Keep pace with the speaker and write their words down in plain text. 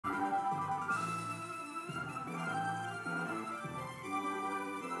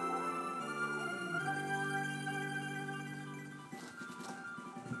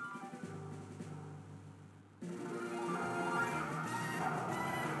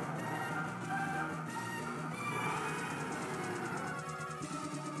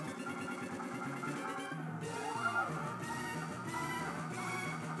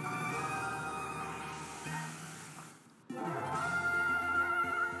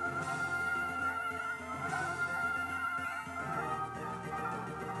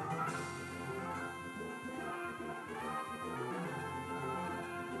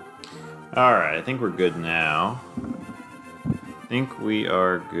Alright, I think we're good now. I think we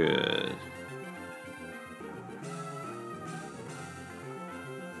are good.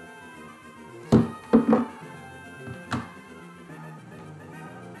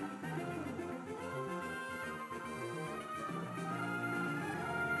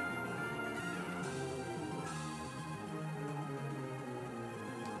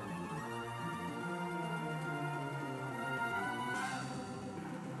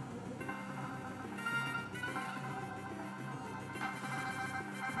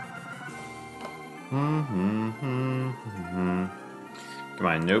 Get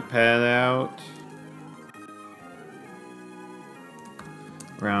my notepad out.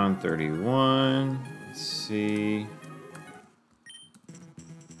 Round 31. Let's see.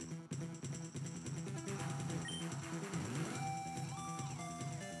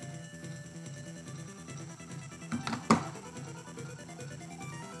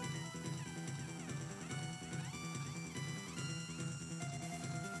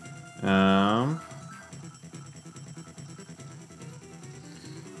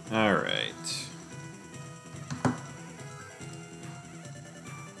 All right.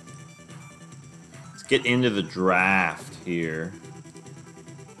 Let's get into the draft here.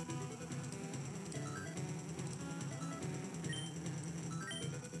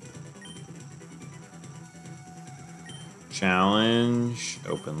 Challenge,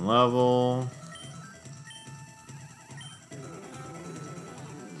 open level.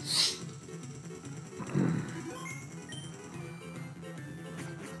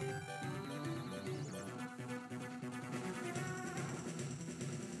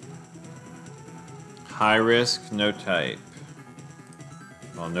 High risk, no type.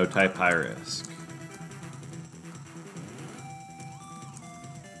 Well, no type, high risk.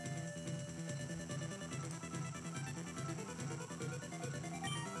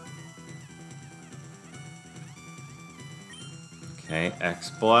 Okay,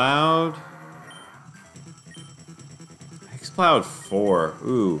 Exploud. Exploud 4.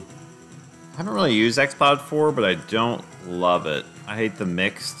 Ooh. I haven't really used Exploud 4, but I don't love it. I hate the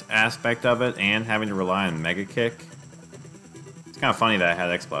mixed aspect of it and having to rely on Mega Kick. It's kind of funny that I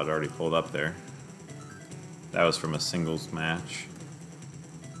had Exploud already pulled up there. That was from a singles match.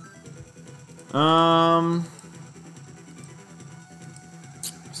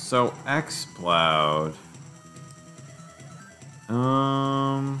 So Exploud.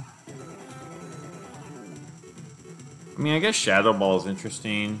 I mean, I guess Shadow Ball is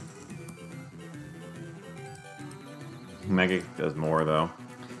interesting. Mega does more, though.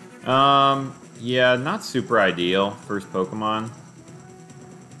 Yeah, not super ideal. First Pokemon.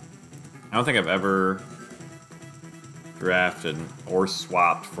 I don't think I've ever drafted or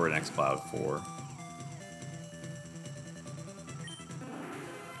swapped for an Exploud 4.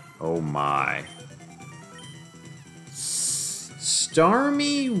 Oh my.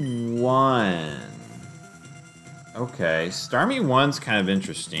 Starmie 1. Okay, Starmie 1's kind of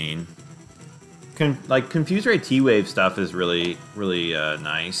interesting. Like, Confuse Ray T-Wave stuff is really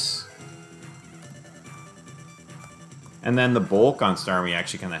nice. And then the bulk on Starmie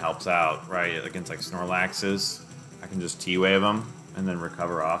actually kind of helps out, right? Against, like, Snorlaxes. I can just T-Wave them and then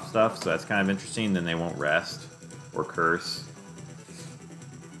recover off stuff, so that's kind of interesting. Then they won't rest or curse.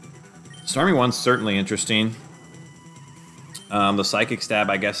 Starmie 1's certainly interesting. The Psychic Stab,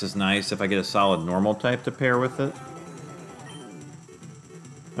 I guess, is nice if I get a solid normal type to pair with it.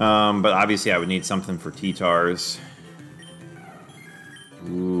 But obviously I would need something for T-Tars.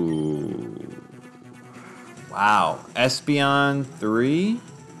 Ooh. Wow. Espeon 3?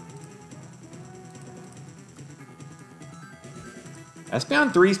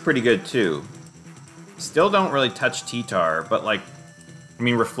 Espeon 3 is pretty good, too. Still don't really touch T-Tar, but, like, I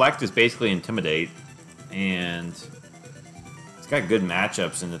mean, Reflect is basically Intimidate, and it's got good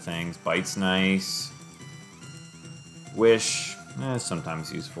matchups into things. Bite's nice. Wish,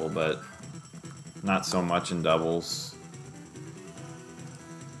 sometimes useful, but not so much in doubles.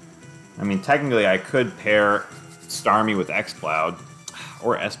 I mean, technically, I could pair Starmie with Exploud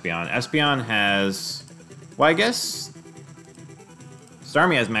or Espeon. Espeon has, well, I guess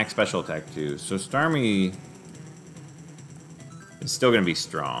Starmie has max special attack too, so Starmie is still going to be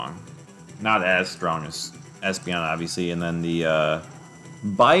strong. Not as strong as Espeon, obviously, and then the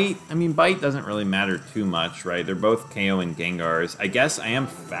Bite, I mean, Bite doesn't really matter too much, right? They're both KO and Gengars. I guess I am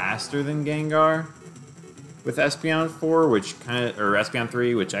faster than Gengar with Espeon 4, which kind of, or Espeon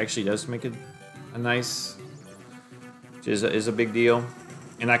 3, which actually does make it a nice, which is a big deal.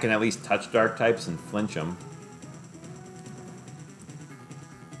 And I can at least touch Dark types and flinch them.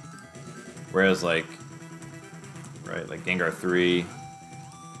 Whereas, like, right, like Gengar 3,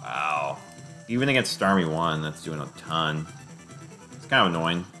 wow. even against Starmie 1, that's doing a ton. It's kind of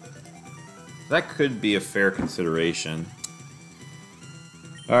annoying. That could be a fair consideration.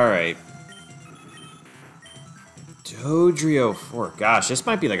 Alright. Dodrio 4. Gosh, this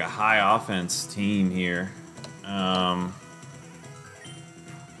might be like a high offense team here.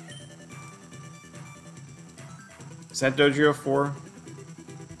 Is that Dodrio 4?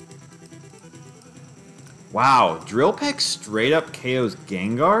 Wow, Drill Peck straight up KOs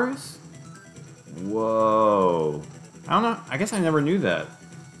Gengars? Whoa. I don't know. I guess I never knew that.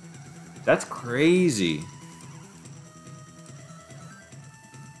 That's crazy.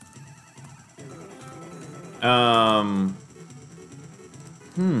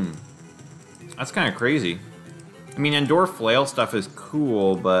 That's kind of crazy. I mean, Endure Flail stuff is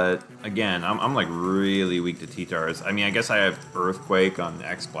cool, but again, I'm like really weak to T-Tars. I mean, I guess I have Earthquake on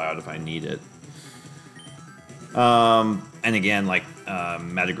X-Cloud if I need it. And again, like,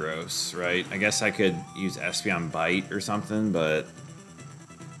 Metagross, right? I guess I could use Espeon Bite or something, but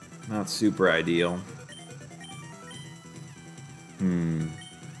not super ideal. I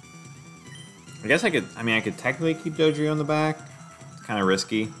guess I could, I mean, I could technically keep Dodrio in the back. It's kind of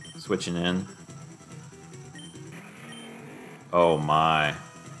risky, switching in. Oh my.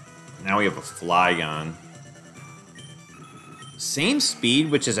 Now we have a Flygon. Same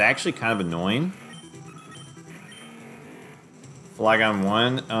speed, which is actually kind of annoying. Flygon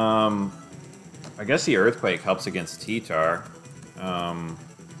 1. I guess the Earthquake helps against T-Tar. I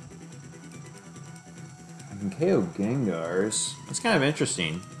can KO Gengars. That's kind of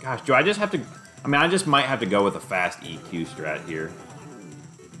interesting. Gosh, do I just have to... I mean, I just might have to go with a fast EQ strat here.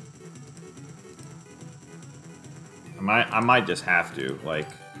 I might just have to, like...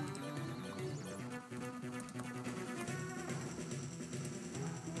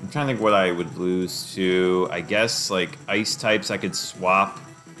 I'm trying to think what I would lose to. I guess, like, Ice types I could swap.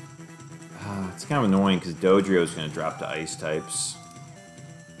 It's kind of annoying because Dodrio is going to drop to Ice types.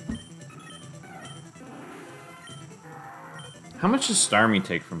 How much does Starmie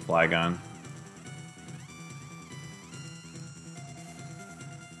take from Flygon?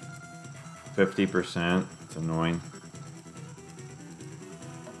 %50%. It's annoying.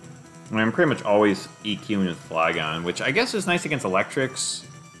 I mean, I'm pretty much always EQing with Flygon, which I guess is nice against Electrics.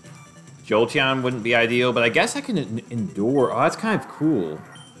 Jolteon wouldn't be ideal, but I guess I can endure. Oh, that's kind of cool.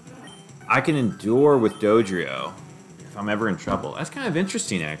 I can endure with Dodrio if I'm ever in trouble. That's kind of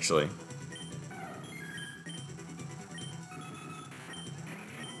interesting, actually.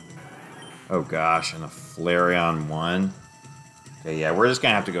 Oh gosh, and a Flareon 1. Okay, yeah, we're just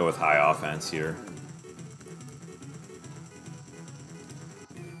gonna have to go with high offense here.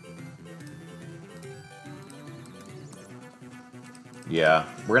 Yeah,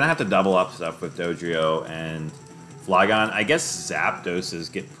 we're gonna have to double up stuff with Dodrio and Flygon. I guess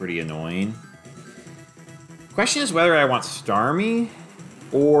Zapdoses get pretty annoying. Question is whether I want Starmie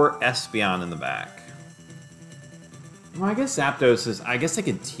or Espeon in the back. Well, I guess Zapdos I guess I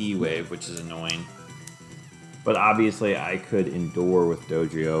could T-Wave, which is annoying. But obviously I could Endure with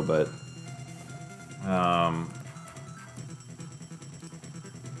Dodrio, but...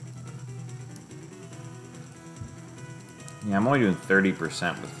 yeah, I'm only doing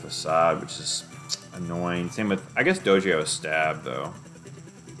 30% with Facade, which is annoying. Same with... I guess Dodrio is Stab, though.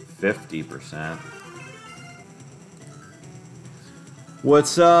 50%.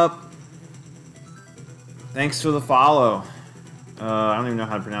 What's up? Thanks for the follow. I don't even know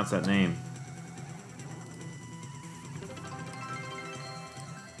how to pronounce that name.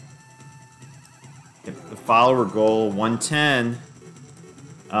 The follower goal, 110.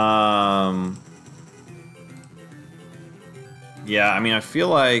 Yeah, I mean, I feel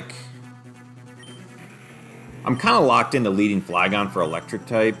like I'm kind of locked into leading Flygon for electric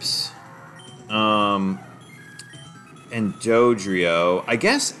types. And Dodrio. I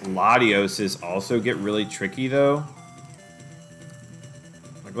guess Latioses also get really tricky, though.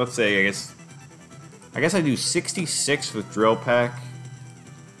 Like, let's say, I guess I do 66 with Drill Peck.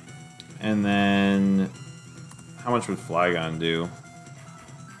 And then... how much would Flygon do?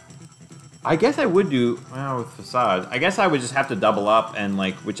 I guess I would do... well, with Facade. I guess I would just have to double up and,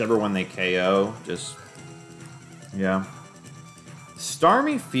 like, whichever one they KO, just... yeah.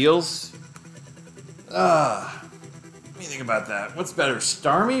 Starmie feels... What do you think about that? What's better,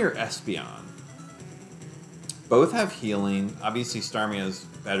 Starmie or Espeon? Both have healing. Obviously, Starmie has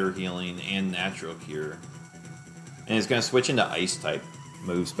better healing and natural cure. And it's going to switch into Ice-type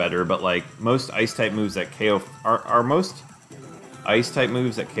moves better, but, like, most Ice-type moves that KO... Are most Ice-type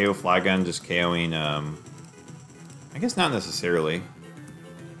moves that KO Flygon just KOing, I guess not necessarily.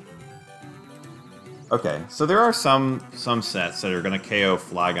 Okay, so there are some sets that are going to KO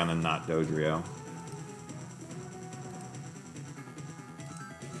Flygon and not Dodrio.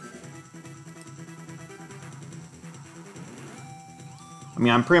 I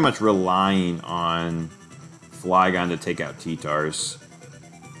mean, I'm pretty much relying on Flygon to take out T-Tars.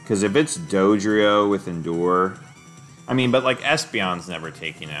 Because if it's Dodrio with Endure... I mean, but like Espeon's never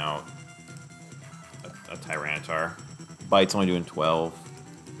taking out a Tyranitar. Bite's only doing 12.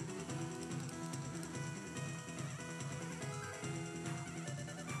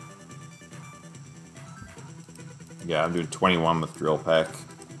 Yeah, I'm doing 21 with Drill Peck.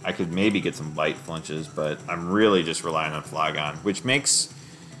 I could maybe get some Bite flinches, but I'm really just relying on Flygon, which makes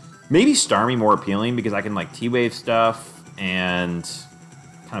maybe Starmie more appealing because I can like T-Wave stuff and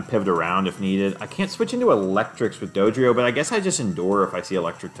kind of pivot around if needed. I can't switch into Electrics with Dodrio, but I guess I just Endure if I see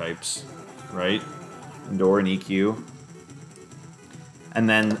Electric types, right? Endure and EQ. And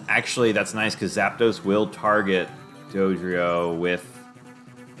then, actually, that's nice because Zapdos will target Dodrio with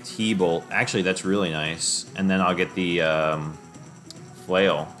T-Bolt. Actually, that's really nice. And then I'll get the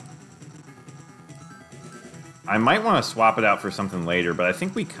Flail. I might want to swap it out for something later, but I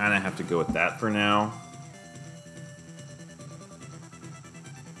think we kind of have to go with that for now.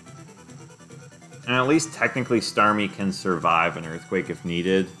 And at least technically Starmie can survive an Earthquake if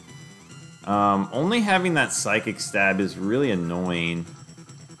needed. Only having that Psychic Stab is really annoying.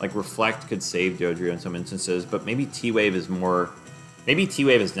 Like, Reflect could save Dodrio in some instances, but maybe T-Wave is more... Maybe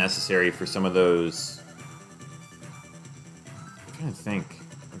T-Wave is necessary for some of those... I'm trying to think.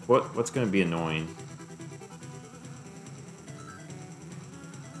 Like, what's going to be annoying?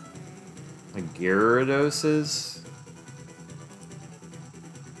 Like, Gyarados?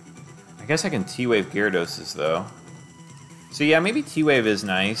 I guess I can T-Wave Gyarados, though. So yeah, maybe T-Wave is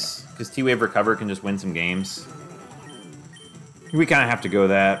nice, because T-Wave Recover can just win some games. We kind of have to go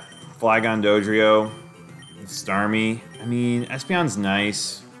that. Flygon, Dodrio, Starmie. I mean, Espeon's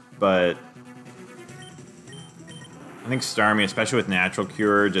nice, but I think Starmie, especially with Natural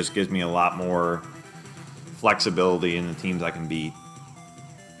Cure, just gives me a lot more flexibility in the teams I can beat.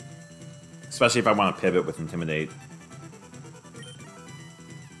 Especially if I want to pivot with Intimidate.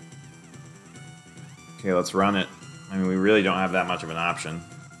 Okay, let's run it. I mean, we really don't have that much of an option.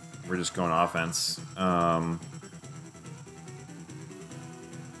 We're just going offense.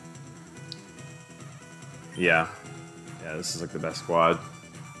 Yeah. Yeah, this is like the best squad.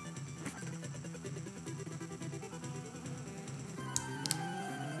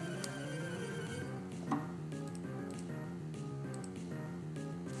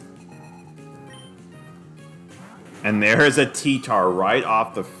 And there's a T-Tar right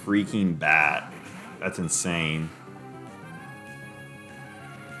off the freaking bat. That's insane.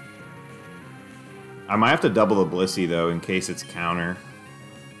 I might have to double the Blissey, though, in case it's counter.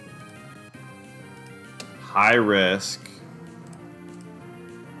 High risk.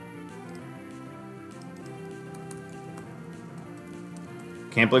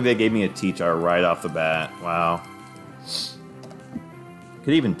 Can't believe they gave me a T-Tar right off the bat. Wow.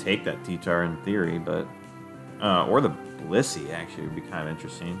 Could even take that T-Tar in theory, but... or the Blissey, actually, would be kind of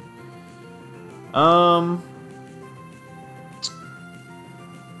interesting.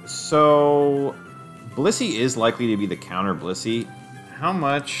 So... Blissey is likely to be the counter Blissey. How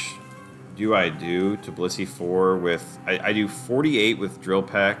much do I do to Blissey 4 with... I do 48 with Drill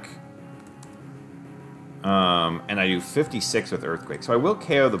Peck. And I do 56 with Earthquake. So I will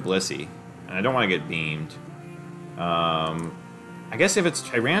KO the Blissey. And I don't want to get beamed. I guess if it's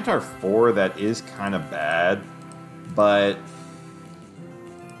Tyranitar 4, that is kind of bad. But...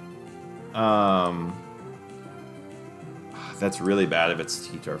 that's really bad if it's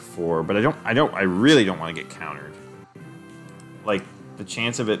T-Tar 4, but I really don't want to get countered. Like, the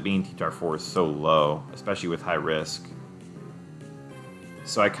chance of it being T-Tar 4 is so low, especially with high risk.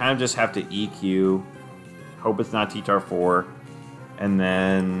 So I kind of just have to EQ, hope it's not T-Tar 4, and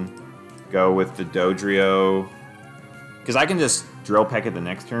then go with the Dodrio. Because I can just Drill Peck it the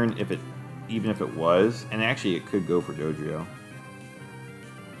next turn, even if it was, and actually it could go for Dodrio.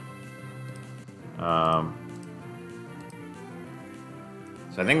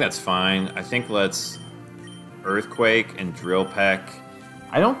 So I think that's fine. I think let's Earthquake and Drill Peck.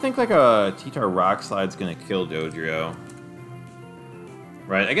 I don't think like a T-Tar Rock Slide's gonna kill Dodrio.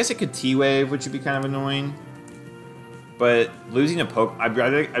 Right, I guess it could T-Wave, which would be kind of annoying. But losing a I'd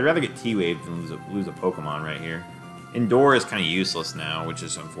rather get T-Wave than lose a Pokemon right here. Endure is kind of useless now, which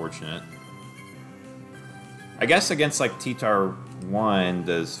is unfortunate. I guess against like T-Tar 1,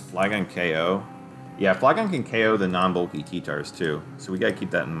 does Flygon KO? Yeah, Flygon can KO the non-bulky T-Tars too, so we gotta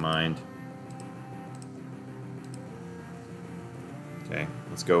keep that in mind. Okay,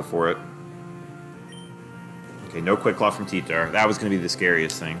 let's go for it. Okay, no Quick Claw from T-Tar. That was going to be the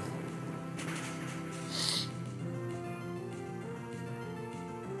scariest thing.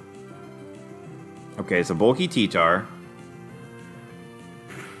 Okay, it's a bulky T-Tar.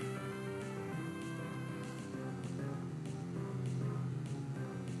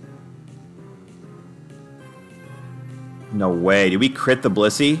 No way. Did we crit the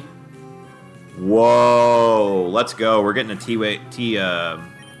Blissey? Whoa. Let's go. We're getting a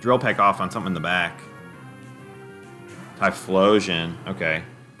Drill Peck off on something in the back. Typhlosion. Okay.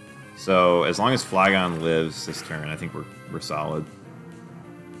 So, as long as Flygon lives this turn, I think we're solid.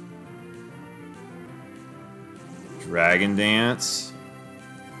 Dragon Dance.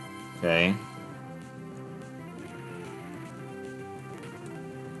 Okay.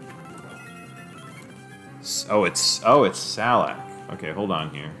 Oh, it's Salak. Okay, hold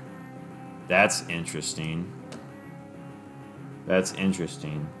on here. That's interesting. That's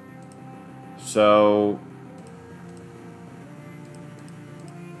interesting. So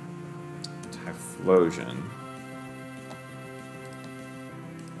Typhlosion.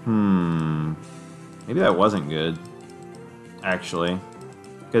 Maybe that wasn't good. Actually.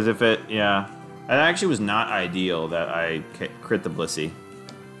 Because if it, yeah. It actually was not ideal that I crit the Blissey.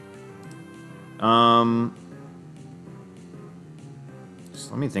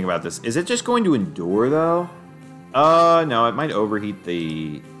 Just let me think about this. Is it just going to endure, though? No, it might overheat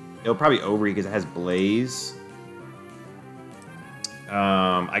the... It'll probably overheat because it has Blaze.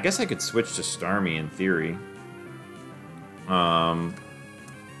 I guess I could switch to Starmie in theory.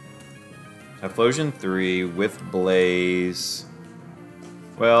 Typhlosion 3 with Blaze.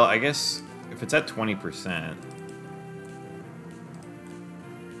 Well, I guess if it's at 20%.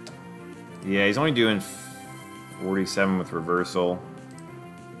 Yeah, he's only doing 47 with Reversal.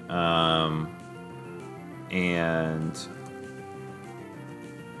 And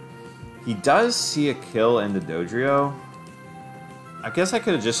he does see a kill into Dodrio. I guess I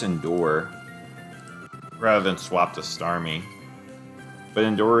could have just Endure rather than swap to Starmie. But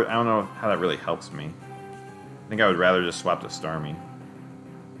Endure, I don't know how that really helps me. I think I would rather just swap to Starmie.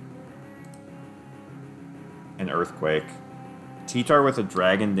 And Earthquake. T-Tar with a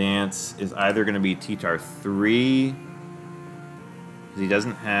Dragon Dance is either going to be T-Tar 3, because he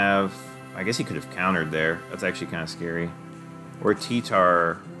doesn't have... I guess he could have countered there. That's actually kind of scary. Or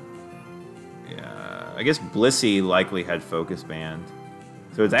T-Tar... Yeah, I guess Blissey likely had Focus Band.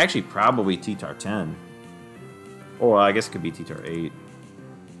 So it's actually probably T-Tar 10. Or I guess it could be T-Tar 8.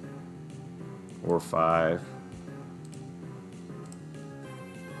 Or 5.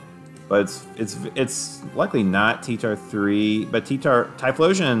 But it's likely not T-Tar 3, but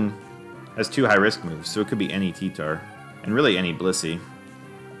Typhlosion has 2 high-risk moves, so it could be any T-Tar. And really any Blissey.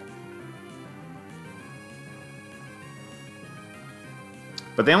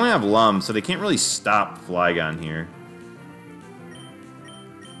 But they only have Lum, so they can't really stop Flygon here.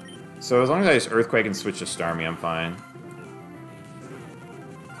 So as long as I just Earthquake and switch to Starmie, I'm fine.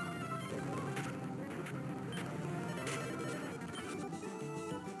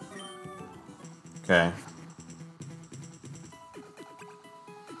 Okay.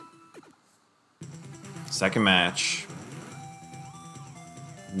 Second match.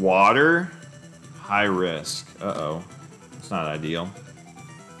 Water, high risk. Uh-oh. It's not ideal.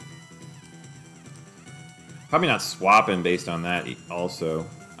 Probably not swapping based on that also.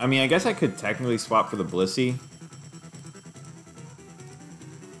 I mean, I guess I could technically swap for the Blissey.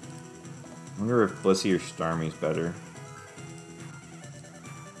 I wonder if Blissey or Starmie's better.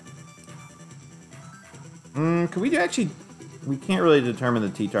 Could we actually... We can't really determine the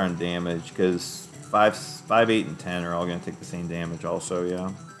T-Tar and damage, because 5, 8, and 10 are all going to take the same damage also,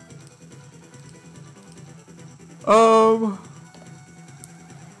 yeah.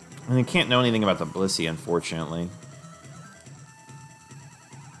 And I can't know anything about the Blissey, unfortunately.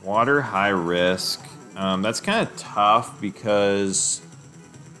 Water, high risk. That's kind of tough because...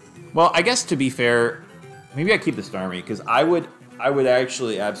 Well, I guess to be fair, maybe I keep the Starmie, because I would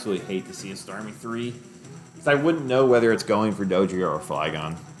actually absolutely hate to see a Starmie 3. Because I wouldn't know whether it's going for Dodrio or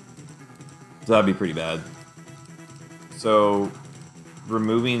Flygon. So that'd be pretty bad. So,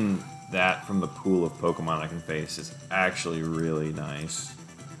 removing that from the pool of Pokemon I can face is actually really nice.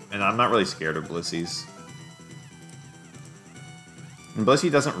 And I'm not really scared of Blissey's. And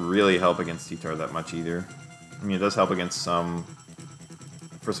Blissey doesn't really help against T-Tar that much either. I mean, it does help against some...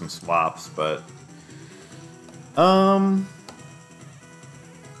 for some swaps, but...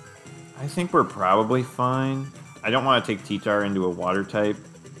 I think we're probably fine. I don't want to take T-Tar into a water type.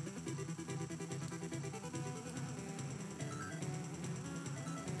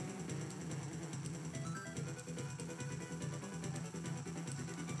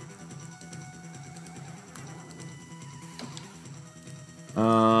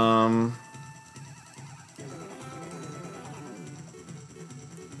 Um...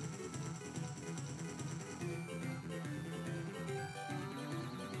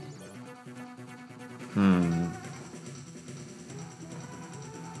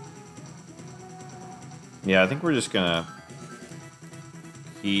 Yeah, I think we're just gonna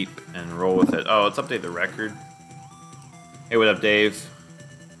keep and roll with it. Oh, let's update the record. Hey, what up, Dave?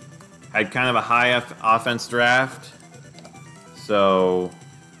 Had kind of a high offense draft, so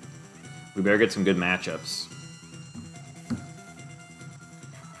we better get some good matchups.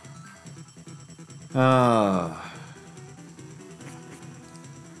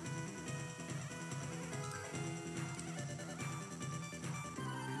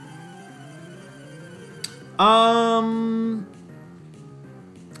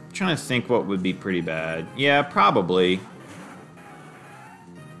 Trying to think what would be pretty bad. Yeah, probably.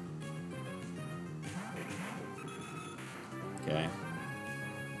 Okay.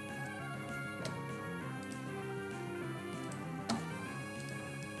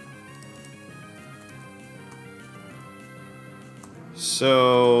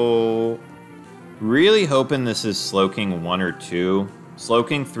 So, really hoping this is Slowking 1 or 2.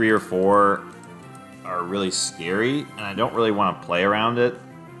 Slowking 3 or 4 are really scary, and I don't really want to play around it.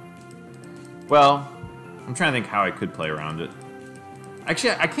 Well, I'm trying to think how I could play around it.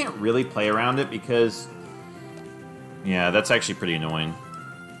 Actually, I can't really play around it because... Yeah, that's actually pretty annoying.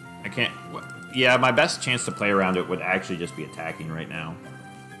 I can't... Yeah, my best chance to play around it would actually just be attacking right now.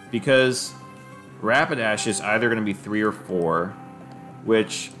 Because Rapidash is either going to be 3 or 4,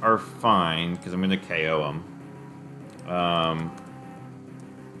 which are fine, because I'm going to KO them.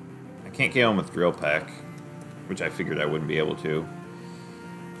 I can't KO him with Drill Peck, which I figured I wouldn't be able to.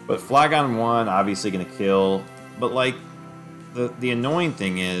 But Flygon 1, obviously going to kill. But, like, the annoying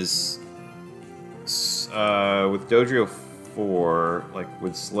thing is, with Dodrio 4, like,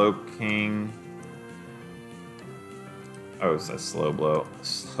 with Slowking... Oh, it's a Slow Blow.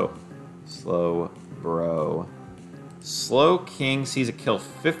 Slow Bro. Slowking sees a kill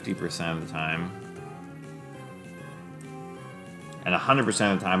 50% of the time. And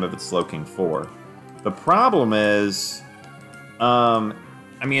 100% of the time if it's Slowking 4. The problem is...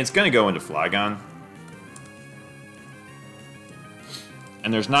 I mean, it's going to go into Flygon.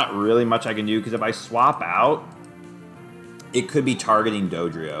 And there's not really much I can do, because if I swap out, it could be targeting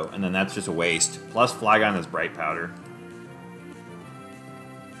Dodrio, and then that's just a waste. Plus, Flygon has Bright Powder.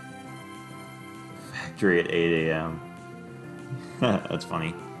 Factory at 8 a.m. That's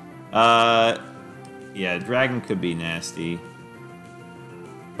funny. Yeah, Dragon could be nasty.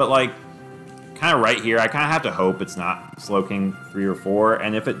 But, like... kind of right here, I kind of have to hope it's not Slowking 3 or 4,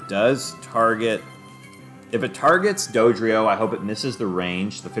 and if it does target... If it targets Dodrio, I hope it misses the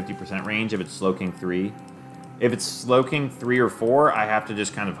range, the 50% range, if it's Slowking 3. If it's Slowking 3 or 4, I have to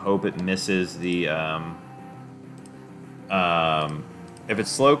just kind of hope it misses the... if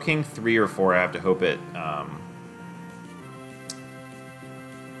it's Slowking 3 or 4, I have to hope it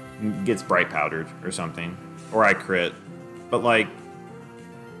gets Bright Powdered or something. Or I crit. But, like...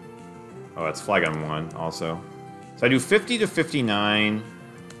 Oh, it's Flygon 1 also. So I do 50 to 59.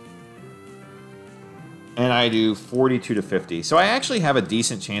 And I do 42 to 50. So I actually have a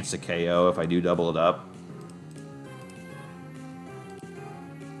decent chance to KO if I do double it up.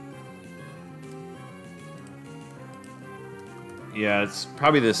 Yeah, it's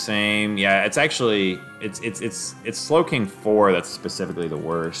probably the same. Yeah, it's actually it's Slowking 4 that's specifically the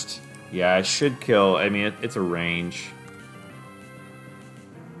worst. Yeah, I should kill. I mean, it's a range.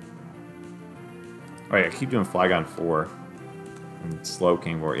 Oh yeah, I keep doing Flygon 4 and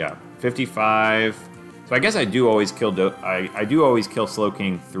Slowking 4. Yeah, 55. So I guess I do always kill. I do always kill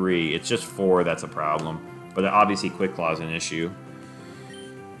Slowking 3. It's just 4 that's a problem. But obviously, Quick Claw is an issue.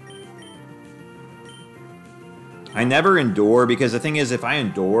 I never Endure, because the thing is, if I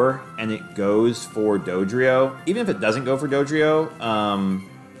Endure and it goes for Dodrio, even if it doesn't go for Dodrio,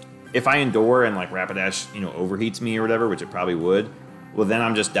 if I Endure and like Rapidash, overheats me or whatever, which it probably would, well then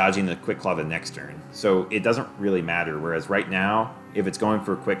I'm just dodging the Quick Claw the next turn. So it doesn't really matter. Whereas right now, if it's going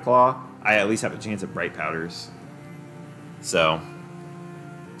for Quick Claw, I at least have a chance at Bright Powders. So,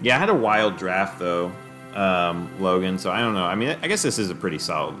 yeah, I had a wild draft though, Logan. So I don't know. I mean, I guess this is a pretty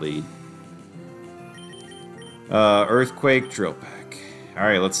solid lead. Earthquake, Drill Peck. All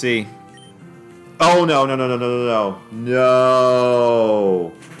right, let's see. Oh, no.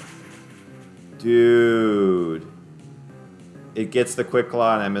 No. Dude. It gets the Quick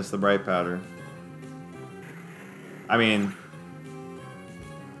Claw and I miss the Bright Powder. I mean...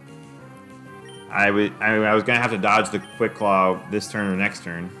 I was going to have to dodge the Quick Claw this turn or next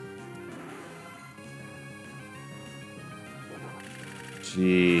turn.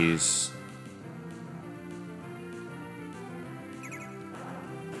 Jeez.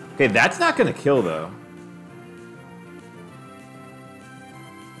 Okay, that's not gonna kill though.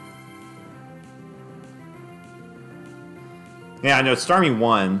 Yeah, I know Starmie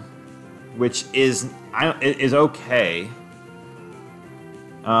won, which is is okay.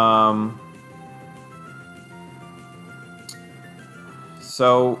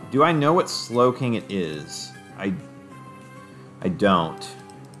 So do I know what Slowking it is? I don't.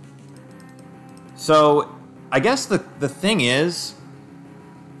 So I guess the thing is,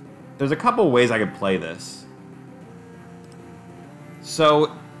 there's a couple ways I could play this.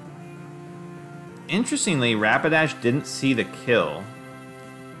 So interestingly, Rapidash didn't see the kill.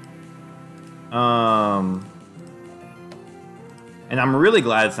 And I'm really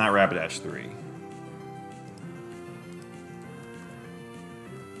glad it's not Rapidash 3.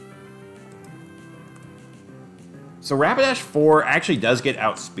 So Rapidash 4 actually does get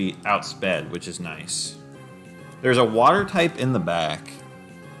outsped, which is nice. There's a water type in the back.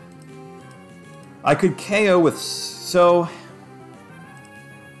 I could KO with... So...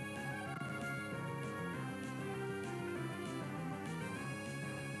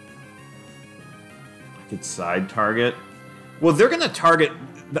 I could side target. Well, they're going to target...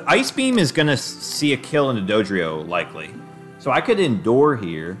 The Ice Beam is going to see a kill into Dodrio, likely. So I could Endure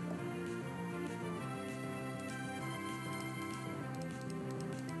here.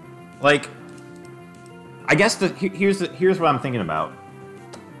 Like, I guess here's what I'm thinking about.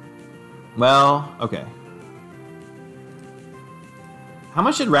 Well, okay. How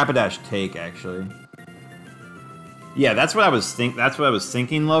much did Rapidash take actually? Yeah, that's what I was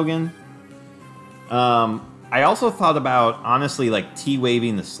thinking, Logan. I also thought about honestly like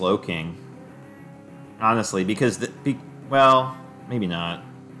T-waving the Slowking. Honestly, because well, maybe not.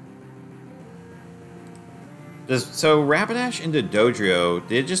 So Rapidash into Dodrio,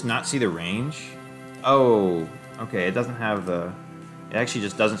 did it just not see the range? Oh, okay, it doesn't have the... It actually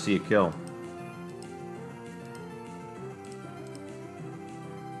just doesn't see a kill.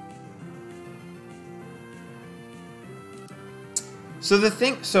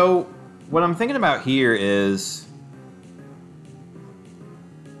 So what I'm thinking about here is...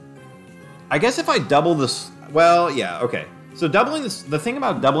 I guess if I double this... Well, yeah, okay. So doubling this... The thing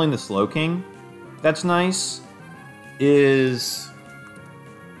about doubling the Slowking that's nice is...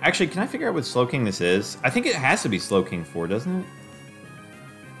 Actually, can I figure out what Slowking this is? I think it has to be Slowking 4, doesn't it?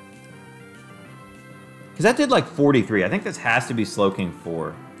 Because that did like 43. I think this has to be Slowking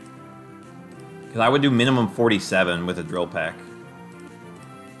 4. Because I would do minimum 47 with a Drill Peck.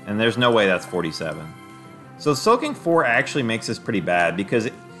 And there's no way that's 47. So Slowking 4 actually makes this pretty bad because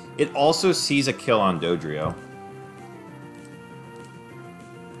it also sees a kill on Dodrio.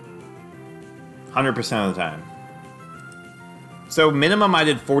 100% of the time. So minimum I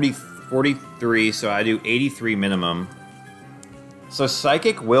did 43, so I do 83 minimum. So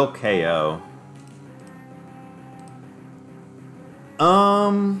Psychic will KO.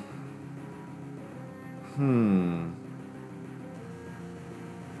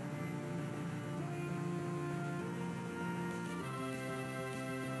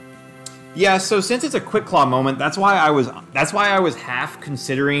 Yeah, so since it's a Quick Claw moment, that's why I was half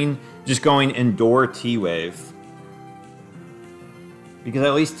considering just going Endure T-Wave. Because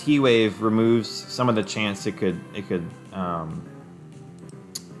at least T-Wave removes some of the chance it could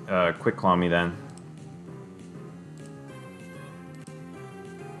Quick Claw me then.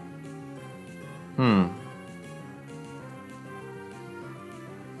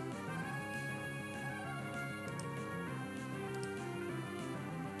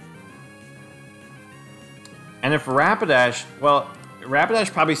 And if Rapidash, well,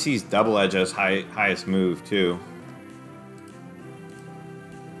 Rapidash probably sees Double Edge as highest move too.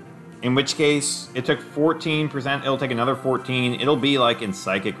 In which case, it took 14%, it'll take another 14. It'll be like in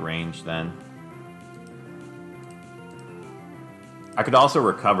Psychic range then. I could also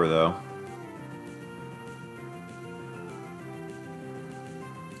recover though.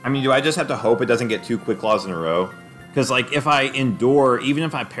 I mean, do I just have to hope it doesn't get 2 Quick Claws in a row? Because like if I Endure, even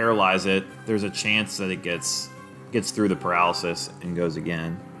if I paralyze it, there's a chance that it gets through the paralysis and goes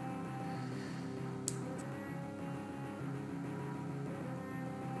again.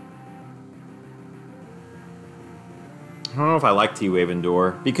 I don't know if I like T-Wave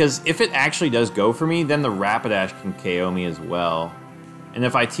Endure, because if it actually does go for me, then the Rapidash can KO me as well. And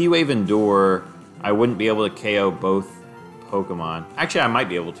if I T-Wave Endure, I wouldn't be able to KO both Pokemon. Actually, I might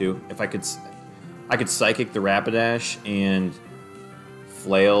be able to. If I could Psychic the Rapidash and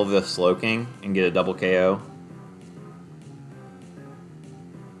Flail the Slowking and get a double KO.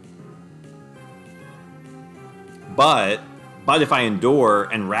 But But if I Endure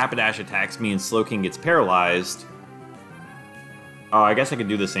and Rapidash attacks me and Slowking gets paralyzed... Oh, I guess I could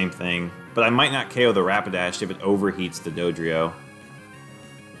do the same thing. But I might not KO the Rapidash if it overheats the Dodrio.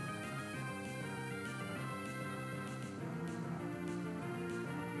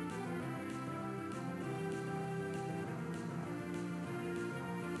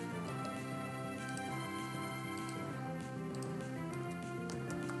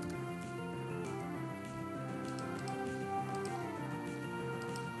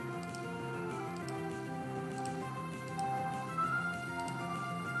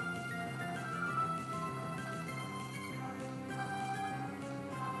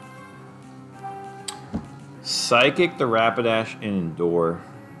 Psychic the Rapidash and Endure.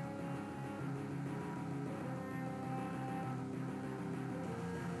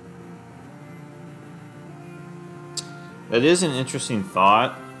 That is an interesting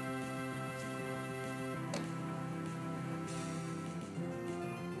thought.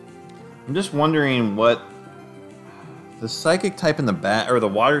 I'm just wondering what the Psychic type in the back, or the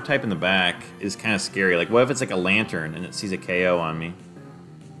Water type in the back, is kind of scary. Like, what if it's like a Lantern and it sees a KO on me?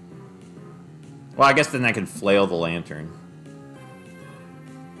 Well, I guess then I could Flail the Lantern.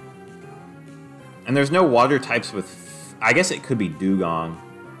 And there's no Water types with... I guess it could be Dugong.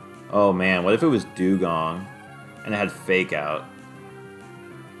 Oh man, what if it was Dugong and it had Fake Out?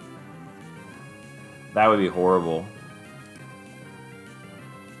 That would be horrible.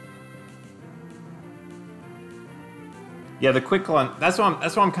 Yeah, the Quick Claw... That's what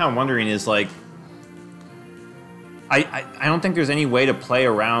I'm kind of wondering is, like... I don't think there's any way to play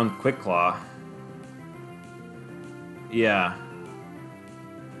around Quick Claw. Yeah.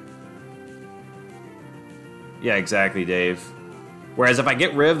 Yeah, exactly, Dave. Whereas if I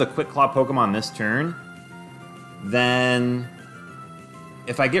get rid of the Quick Claw Pokemon this turn, then...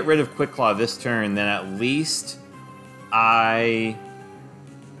 If I get rid of Quick Claw this turn, then at least I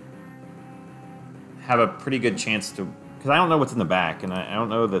have a pretty good chance to... Because I don't know what's in the back, and I don't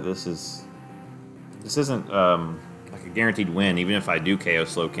know that this is... This isn't like a guaranteed win, even if I do KO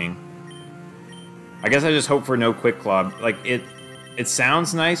Slowking. I guess I just hope for no Quick Claw. Like, it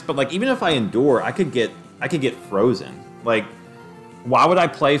sounds nice, but like even if I Endure, I could get frozen. Like, why would I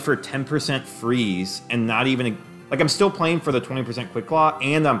play for 10% freeze and not even... Like, I'm still playing for the 20% Quick Claw,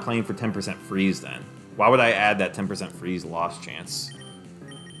 and I'm playing for 10% freeze then. Why would I add that 10% freeze loss chance?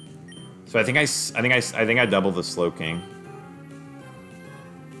 So I think I double the Slowking.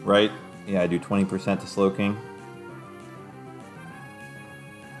 Right? Yeah, I do 20% to Slowking.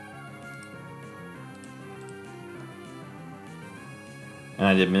 And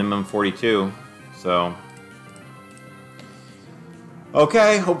I did minimum 42, so...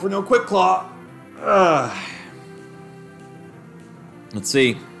 Okay, hope for no Quick Claw. Let's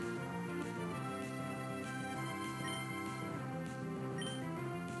see.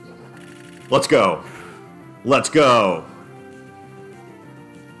 Let's go. Let's go.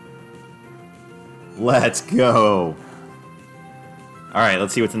 Let's go. All right,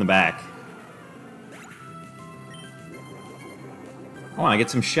 let's see what's in the back. Oh, I get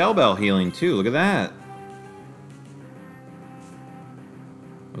some Shell Bell healing too. Look at that.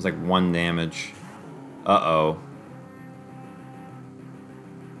 It was like 1 damage. Uh-oh.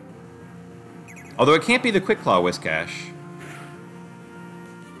 Although it can't be the Quick Claw Whiscash.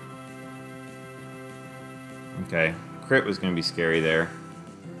 Okay. Crit was going to be scary there.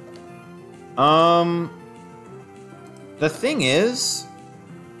 The thing is,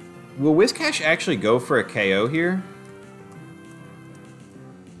 will Whiscash actually go for a KO here?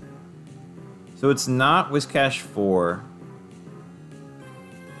 So it's not Whiscash 4.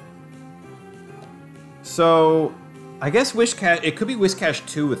 So I guess Whiscash, it could be Whiscash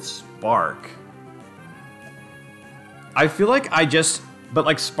 2 with Spark. I feel like I just, but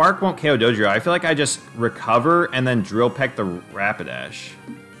like Spark won't KO Dodrio. I feel like I just recover and then Drill Peck the Rapidash.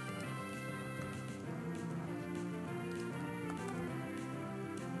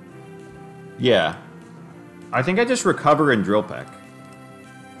 Yeah. I think I just recover and Drill Peck.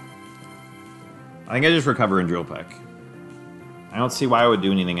 I think I just recover and Drill Peck. I don't see why I would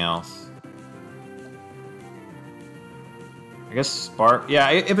do anything else. I guess Spark... Yeah,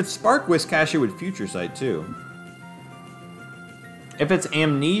 if it's Spark Whiscash, it would Future Sight too. If it's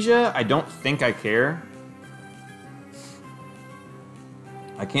Amnesia, I don't think I care.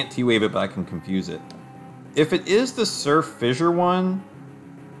 I can't T-Wave it, but I can confuse it. If it is the Surf Fissure one,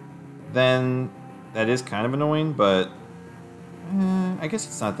 then that is kind of annoying, but I guess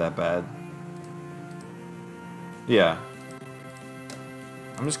it's not that bad. Yeah.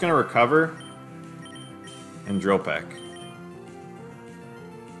 I'm just going to recover and Drill Peck.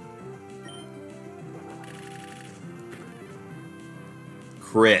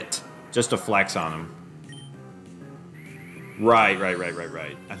 crit just to flex on him. Right.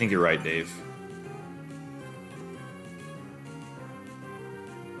 I think you're right, Dave.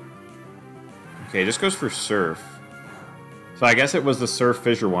 Okay, it just goes for Surf. So I guess it was the Surf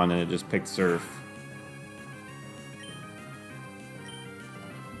Fissure one and it just picked Surf.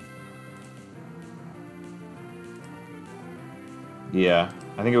 Yeah,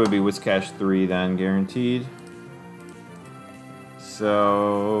 I think it would be Whiscash 3 then, guaranteed.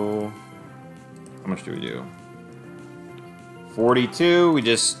 So... how much do we do? 42, we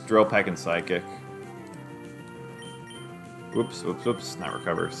just Drill Peck and Psychic. Whoops, not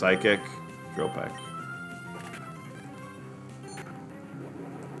recover. Psychic, Drill Peck.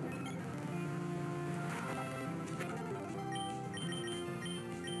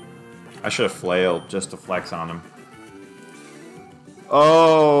 I should have flailed just to flex on him.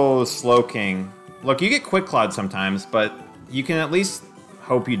 Oh, Slowking. Look, you get Quick Clawed sometimes, but you can at least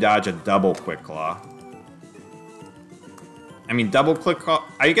hope you dodge a double Quick Claw. I mean, double Quick Claw,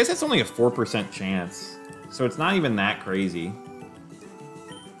 I guess it's only a 4% chance. So it's not even that crazy.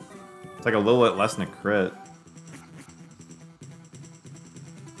 It's like a little bit less than a crit.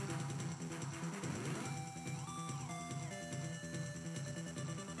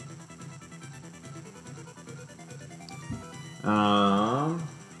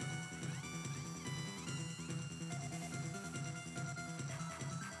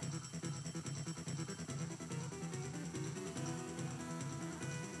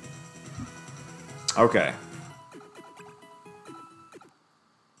 Okay.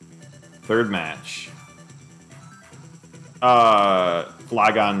 Third match.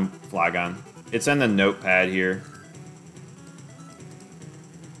 Flygon. It's in the notepad here.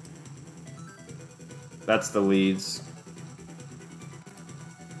 That's the leads.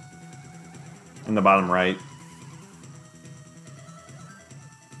 In the bottom right.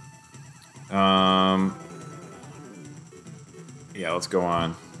 Yeah, let's go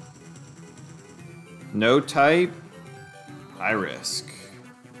on. No type, high risk.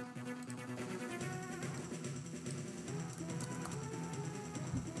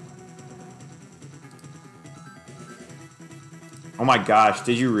 Oh my gosh,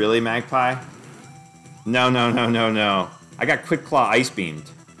 did you really, Magpie? No. I got Quick Claw Ice Beamed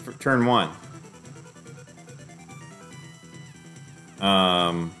for turn 1.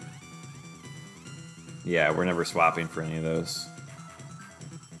 Yeah, we're never swapping for any of those.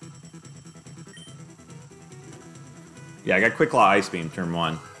 Yeah, I got Quick Claw Ice Beam turn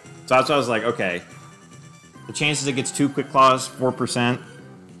 1. So that's why I was like, okay. The chances it gets 2 Quick Claws, 4%.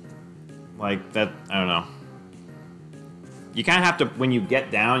 Like, that, I don't know. You kind of have to, when you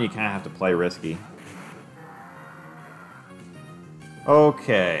get down, you kind of have to play risky.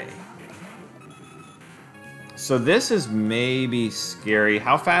 Okay. So this is maybe scary.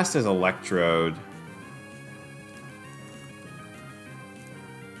 How fast is Electrode?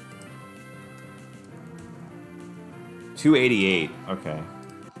 .288. Okay.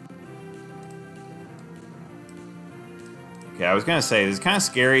 Okay, I was gonna say this is kind of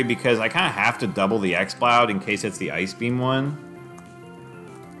scary because I kind of have to double the X-Cloud in case it's the Ice Beam one.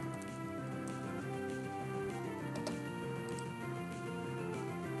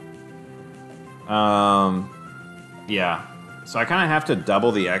 Yeah. So I kind of have to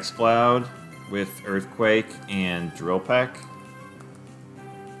double the X-Cloud with Earthquake and Drill Peck.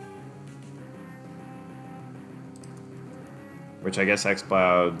 Which I guess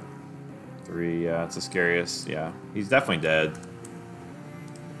X-Cloud 3, yeah, it's the scariest. Yeah, he's definitely dead.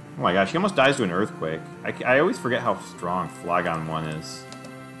 Oh my gosh, he almost dies to an Earthquake. I always forget how strong Flygon 1 is.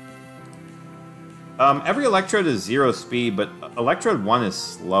 Every Electrode is 0 speed, but Electrode 1 is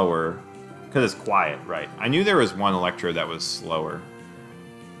slower. Because it's quiet, right. I knew there was one Electrode that was slower.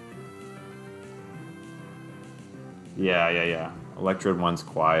 Yeah. Electrode 1's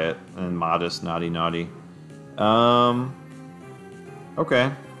quiet, and Modest, naughty.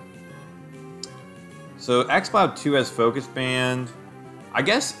 Okay. So X-Cloud 2 has Focus Band. I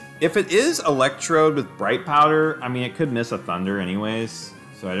guess if it is Electrode with Bright Powder, I mean, it could miss a Thunder anyways,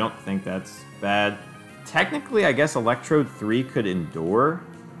 so I don't think that's bad. Technically, I guess Electrode 3 could Endure,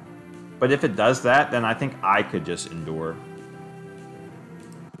 but if it does that, then I think I could just Endure.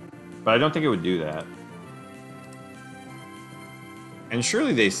 But I don't think it would do that. And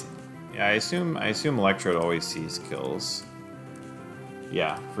surely they... Yeah, I assume Electrode always sees kills.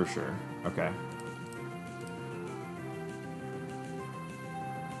 Yeah, for sure. Okay.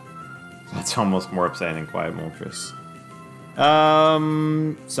 That's almost more upsetting than Quiet Moltres.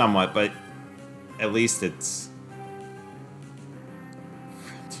 Somewhat, but at least it's...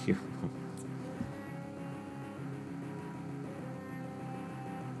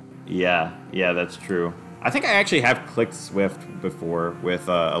 Yeah, yeah, that's true. I think I actually have clicked Swift before with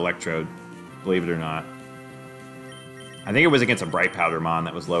Electrode, believe it or not. I think it was against a Bright Powder Mon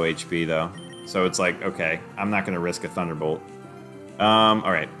that was low HP, though. So it's like, okay, I'm not going to risk a Thunderbolt.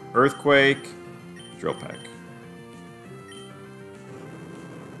 Alright. Earthquake, Drill Peck.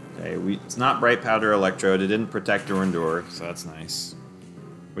 Okay, it's not Bright Powder Electrode. It didn't protect or endure, so that's nice.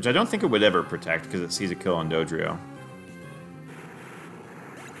 Which I don't think it would ever protect, because it sees a kill on Dodrio.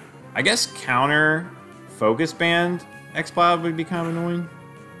 I guess counter Focus Band X-Cloud would be kind of annoying.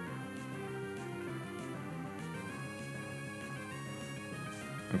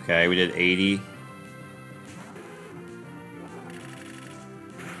 Okay, we did 80.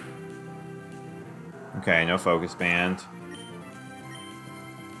 Okay, no Focus Band.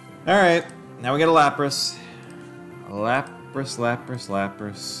 Alright, now we get a Lapras.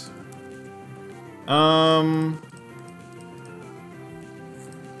 Lapras.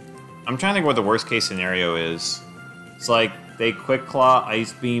 I'm trying to think what the worst case scenario is. It's like, they Quick Claw,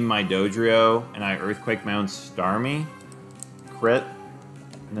 Ice Beam my Dodrio, and I Earthquake my own Starmie. Crit.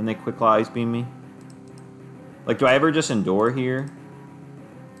 And then they Quick Claw, Ice Beam me. Like, do I ever just Endure here?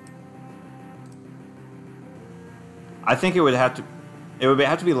 I think it would have to... It would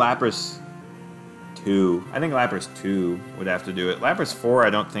have to be Lapras 2. I think Lapras 2 would have to do it. Lapras 4, I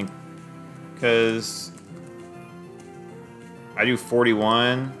don't think... Because... I do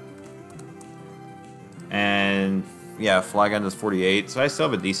 41... And yeah, Flygon does 48, so I still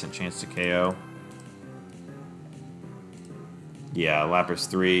have a decent chance to KO. Yeah, Lapras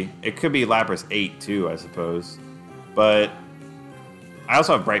 3. It could be Lapras 8 too, I suppose. But I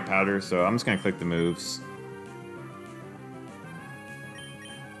also have Bright Powder, so I'm just gonna click the moves.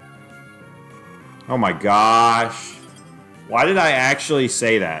 Oh my gosh. Why did I actually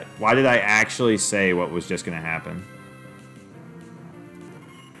say that? Why did I actually say what was just gonna happen?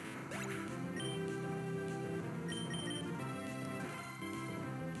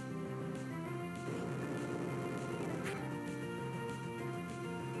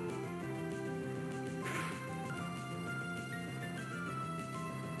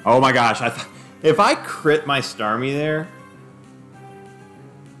 Oh my gosh, if I crit my Starmie there,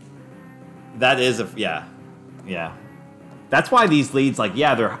 that is a, yeah. That's why these leads, like,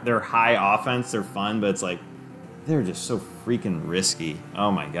 yeah, they're high offense, they're fun, but it's like, they're just so freaking risky.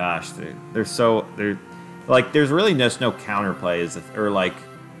 Oh my gosh, they're like, there's really just no counterplay, or like,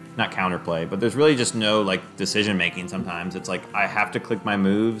 not counterplay, but there's really just no, like, decision making sometimes. It's like, I have to click my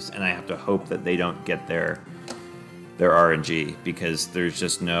moves, and I have to hope that they don't get their RNG, because there's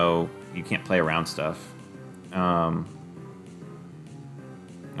just no... You can't play around stuff.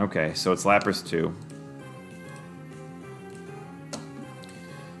 Okay, so it's Lapras 2.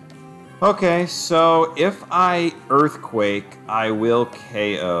 Okay, so if I Earthquake, I will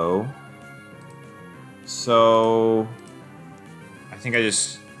KO. So... I think I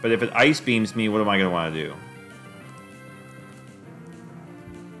just... But if it Ice Beams me, what am I going to want to do?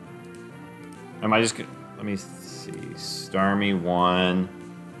 Am I just... Let me... see. Starmie 1.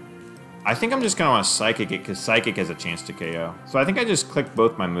 I think I'm just going to want to Psychic it, because Psychic has a chance to KO. So I think I just clicked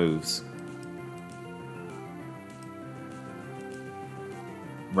both my moves.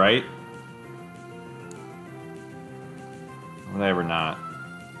 Right? Would I ever not?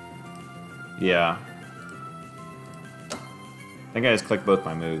 Yeah. I think I just clicked both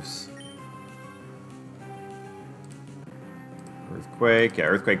my moves. Earthquake. Yeah,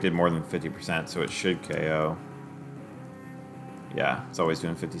 Earthquake did more than 50%, so it should KO. Yeah, it's always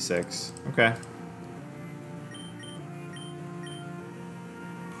doing 56. Okay.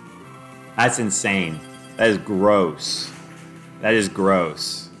 That's insane. That is gross. That is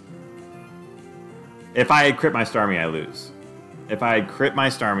gross. If I had crit my Starmie, I lose. If I had crit my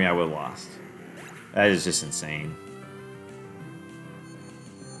Starmie, I would have lost. That is just insane.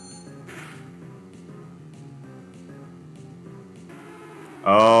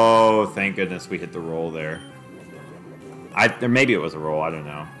 Oh, thank goodness we hit the roll there. Maybe it was a roll, I don't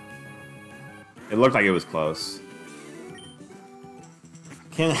know. It looked like it was close.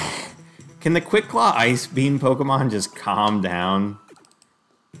 Can the Quick Claw Ice Beam Pokemon just calm down?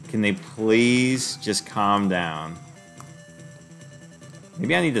 Can they please just calm down?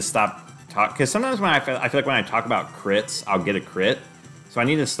 Maybe I need to stop talking, because sometimes when I feel like when I talk about crits, I'll get a crit. So I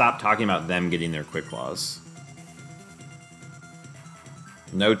need to stop talking about them getting their Quick Claws.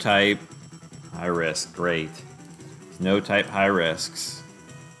 No type, high risk, great. No type, high risks.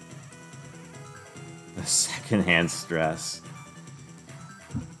 The secondhand stress.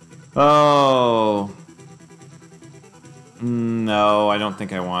 Oh. No, I don't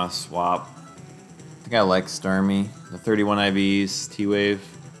think I want to swap. I think I like Starmie. The 31 IVs, T-Wave.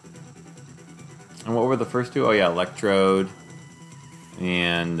 And what were the first two? Oh yeah, Electrode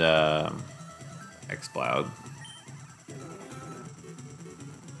and Exploud.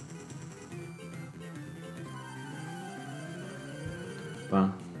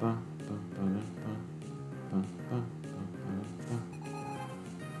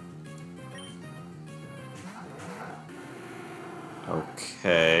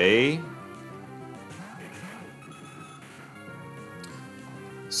 Okay.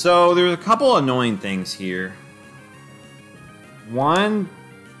 So there's a couple annoying things here. One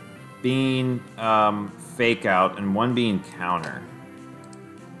being fake out and one being counter.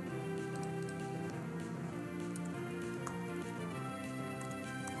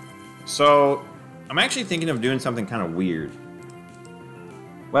 So I'm actually thinking of doing something kind of weird.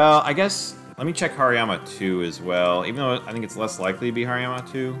 Well, I guess let me check Hariyama 2 as well, even though I think it's less likely to be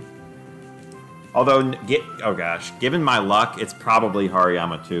Hariyama 2. Although, oh gosh, given my luck, it's probably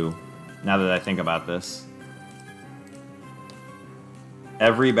Hariyama 2, now that I think about this.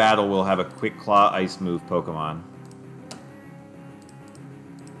 Every battle will have a Quick Claw Ice move Pokemon.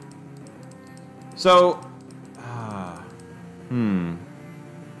 So,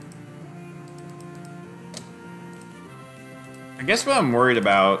 I guess what I'm worried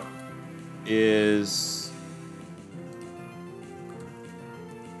about is...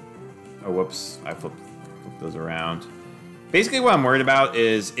 Oh, whoops. I flipped those around. Basically, what I'm worried about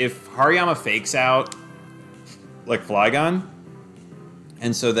is if Hariyama fakes out, like Flygon,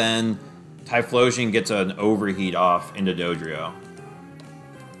 and so then Typhlosion gets an overheat off into Dodrio.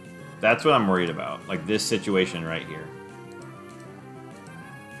 That's what I'm worried about. Like this situation right here.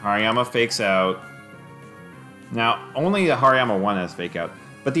 Hariyama fakes out. Now, only the Hariyama 1 has fake out.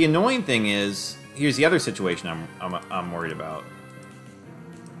 But the annoying thing is, here's the other situation I'm worried about.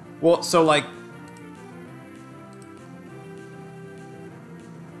 Well, so like...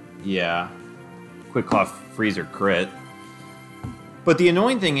 Yeah. Quick Claw Freezer crit. But the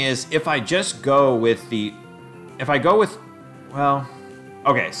annoying thing is, if I just go with the... If I go with... Well...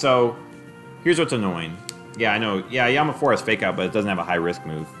 Okay, so... Here's what's annoying. Yeah, I know. Yeah, Yama 4 has fake out, but it doesn't have a high risk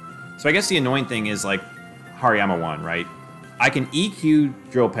move. So I guess the annoying thing is, like, Hariyama 1, right? I can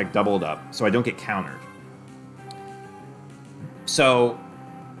EQ Drill Peck doubled up, so I don't get countered. So,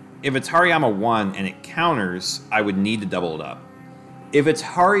 if it's Hariyama 1 and it counters, I would need to double it up. If it's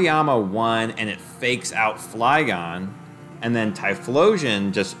Hariyama 1 and it fakes out Flygon, and then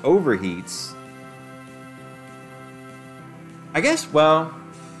Typhlosion just overheats, I guess, well...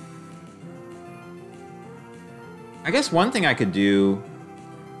 I guess one thing I could do...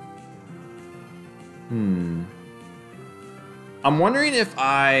 I'm wondering if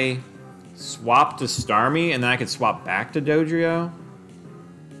I swap to Starmie and then I could swap back to Dodrio.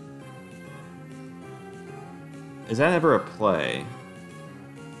 Is that ever a play?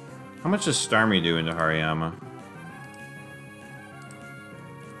 How much does Starmie do into Hariyama?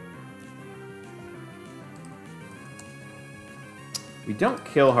 We don't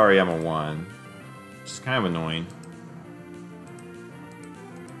kill Hariyama 1, which is kind of annoying.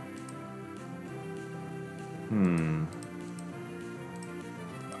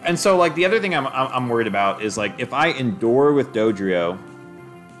 And so, like, the other thing I'm worried about is, like, if I Endure with Dodrio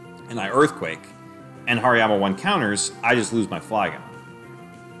and I Earthquake and Hariyama 1 counters, I just lose my Flygon.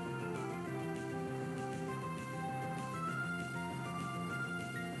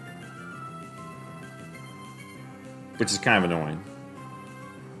 Which is kind of annoying.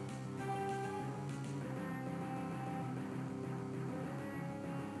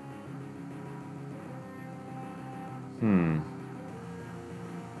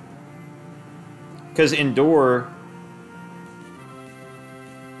 Because Endure...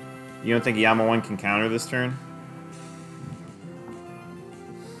 You don't think Yama 1 can counter this turn?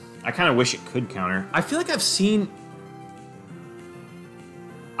 I kind of wish it could counter. I feel like I've seen...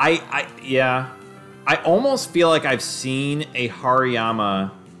 Yeah. I almost feel like I've seen a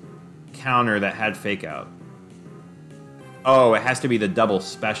Hariyama counter that had Fake Out. Oh, it has to be the double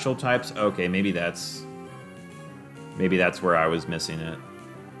special types? Okay, maybe that's... Maybe that's where I was missing it.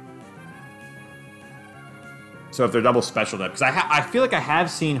 So if they're double special type, because I feel like I have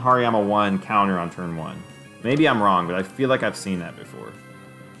seen Hariyama 1 counter on turn 1. Maybe I'm wrong, but I feel like I've seen that before.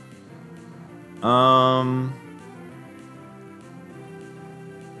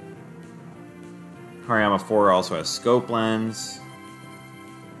 Hariyama 4 also has Scope Lens.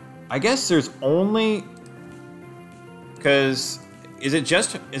 I guess there's only... Because... Is it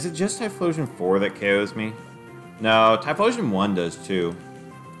just Typhlosion 4 that KOs me? No, Typhlosion 1 does too.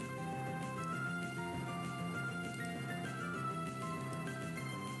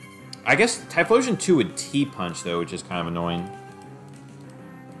 I guess Typhlosion 2 would T-Punch, though, which is kind of annoying.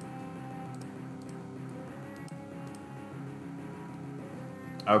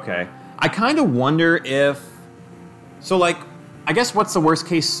 Okay. I kind of wonder if... So, like, I guess what's the worst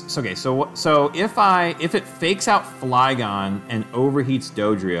case? So, okay, so if it fakes out Flygon and overheats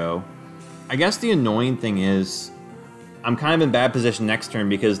Dodrio, I guess the annoying thing is I'm kind of in bad position next turn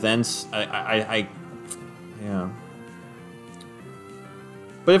because then yeah.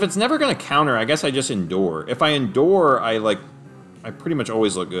 But if it's never going to counter, I guess I just Endure. If I Endure, I pretty much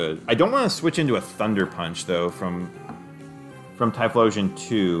always look good. I don't want to switch into a Thunder Punch, though, from Typhlosion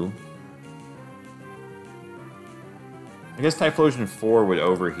 2. I guess Typhlosion 4 would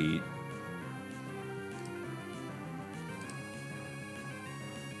overheat.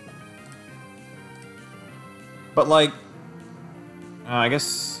 But, like... I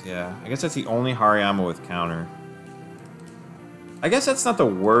guess, yeah. I guess that's the only Hariyama with counter. I guess that's not the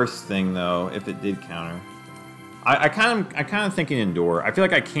worst thing, though, if it did counter. I kind of thinking Endure. I feel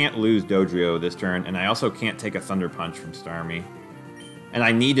like I can't lose Dodrio this turn, and I also can't take a Thunder Punch from Starmie. And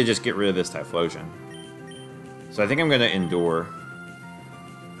I need to just get rid of this Typhlosion. So I think I'm going to Endure.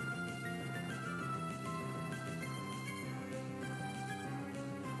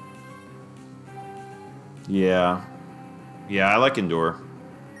 Yeah. Yeah, I like Endure.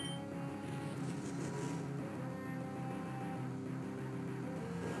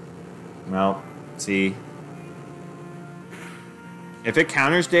 Well, see. If it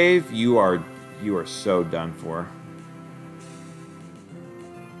counters, Dave, you are so done for.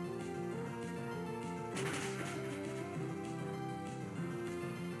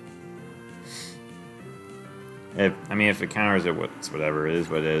 If it counters it, whatever it is,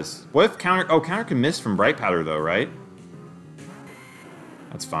 what it is. What if counter? Oh, counter can miss from Bright Powder though, right?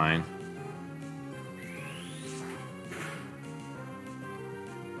 That's fine.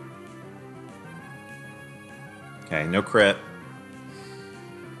 Okay, no crit.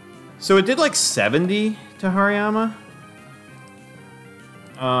 So it did like 70 to Hariyama.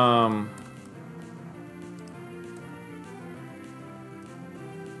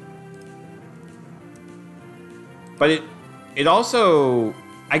 But it also...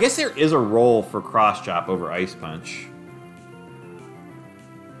 I guess there is a role for Cross Chop over Ice Punch.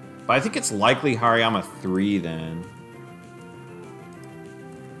 But I think it's likely Hariyama 3 then.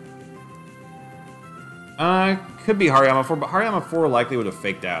 Could be Hariyama 4, but Hariyama 4 likely would have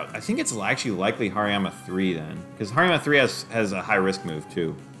faked out. I think it's actually likely Hariyama 3 then. Because Hariyama 3 has a high risk move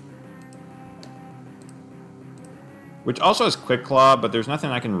too. Which also has Quick Claw, but there's nothing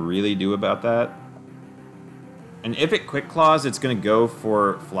I can really do about that. And if it Quick Claws, it's going to go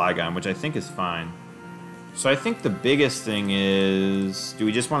for Flygon, which I think is fine. So I think the biggest thing is... Do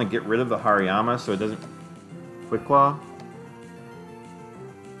we just want to get rid of the Hariyama so it doesn't Quick Claw?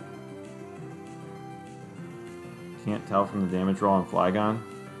 Can't tell from the damage roll on Flygon.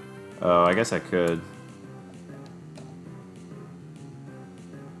 Oh, I guess I could.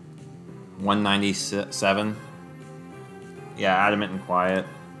 197. Yeah, Adamant and Quiet.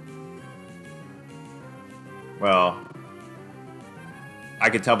 Well, I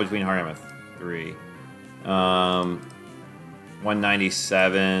could tell between Hariyama 3.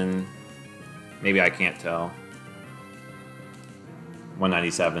 197. Maybe I can't tell.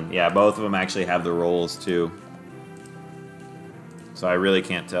 197. Yeah, both of them actually have the rolls too. So I really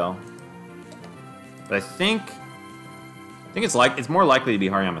can't tell. But I think it's more likely to be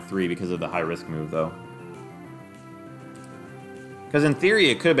Hariyama 3 because of the high risk move though. Because in theory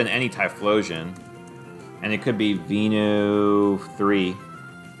it could have been any Typhlosion. And it could be Venu 3.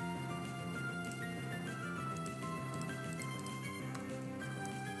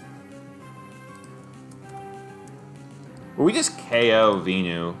 Will we just KO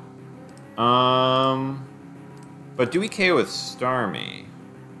Venu? But do we KO with Starmie?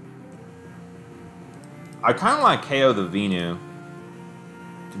 I kind of want to KO the Venu,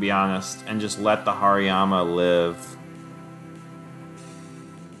 to be honest, and just let the Hariyama live.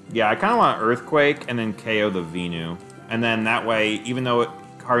 Yeah, I kind of want Earthquake and then KO the Venu. And then that way, even though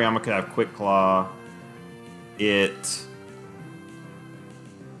Hariyama could have Quick Claw, it...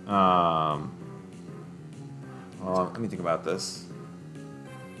 Well, let me think about this.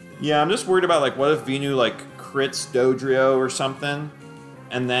 Yeah, I'm just worried about, like, what if Venu, like, crits Dodrio or something,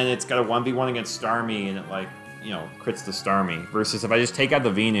 and then it's got a 1v1 against Starmie, and it, like, you know, crits the Starmie. Versus if I just take out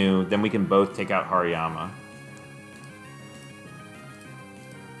the Venu, then we can both take out Hariyama.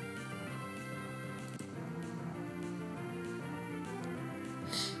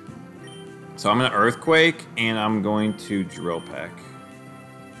 So I'm going to Earthquake, and I'm going to Drill Peck.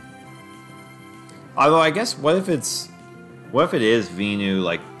 Although, I guess, what if it is Venu,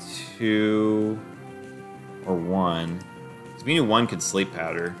 like, 2 or 1? Because Venu 1 could Sleep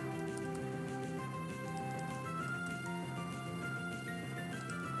Powder.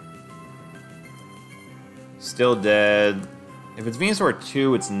 Still dead. If it's Venusaur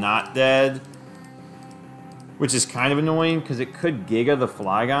 2, it's not dead. Which is kind of annoying, because it could Giga the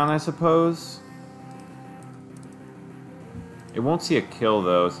Flygon, I suppose. It won't see a kill,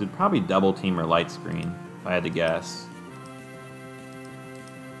 though, so it'd probably double team or light screen, if I had to guess.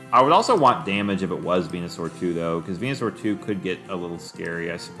 I would also want damage if it was Venusaur 2, though, because Venusaur 2 could get a little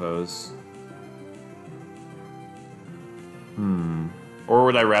scary, I suppose. Or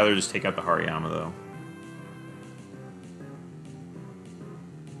would I rather just take out the Hariyama, though?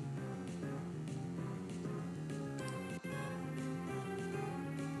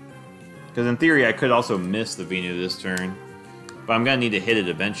 Because in theory, I could also miss the Venu this turn. But I'm going to need to hit it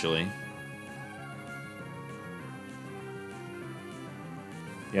eventually.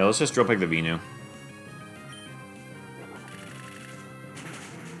 Yeah, let's just drill pick the Venu.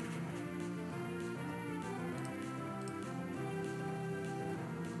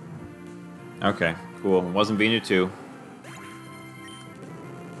 Okay, cool. It wasn't Venu 2.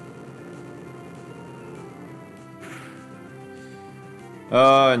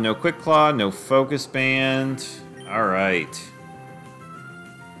 No Quick Claw, no Focus Band. Alright.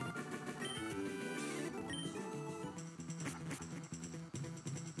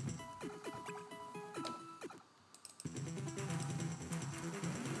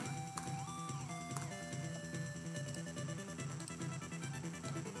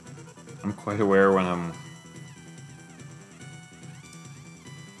 I'm quite aware when I'm...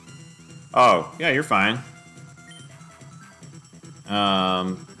 Oh, yeah, you're fine.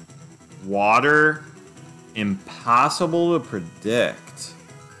 Water, impossible to predict.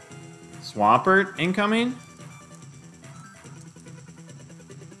 Swampert incoming?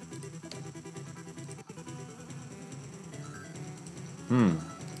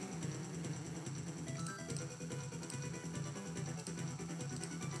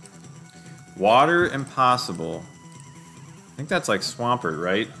 Water, impossible. I think that's like Swampert,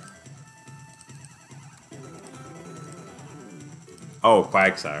 right? Oh,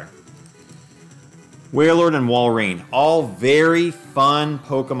 Quagsire. Wailord and Walrein. All very fun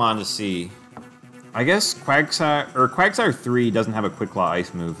Pokemon to see. I guess Quagsire 3 doesn't have a Quick Claw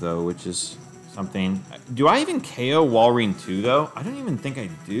Ice move, though, which is something. Do I even KO Walrein 2, though? I don't even think I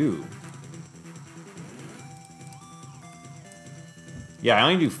do. Yeah,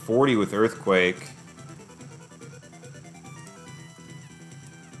 I only do 40 with Earthquake.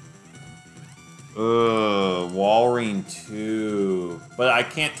 Ugh, Walrein 2. But I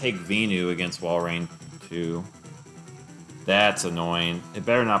can't take Venu against Walrein 2. That's annoying. It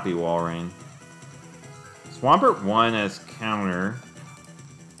better not be Walrein. Swampert 1 as counter.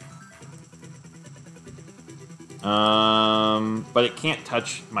 But it can't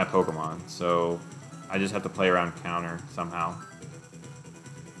touch my Pokemon, so I just have to play around counter somehow.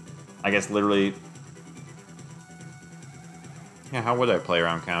 I guess literally... Yeah, how would I play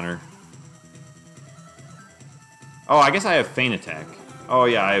around counter? Oh, I guess I have Feint Attack. Oh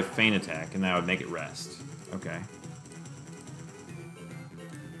yeah, I have Feint Attack, and that would make it rest. Okay.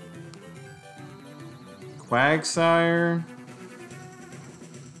 Quagsire...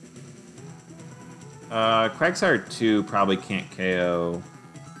 Quagsire 2 probably can't KO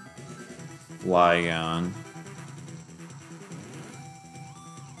Flygon.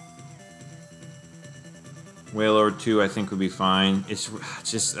 Wailord 2 I think would be fine. It's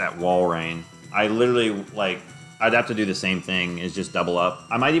just that Walrein. I literally, like, I'd have to do the same thing, is just double up.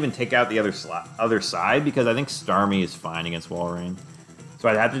 I might even take out the other side, because I think Starmie is fine against Walrein. So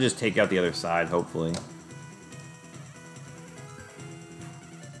I'd have to just take out the other side, hopefully.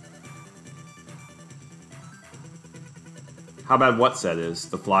 How bad what set is?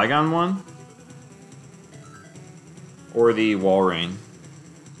 The Flygon one? Or the Walrein?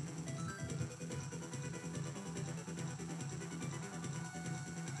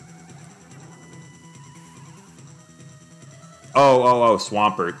 Oh,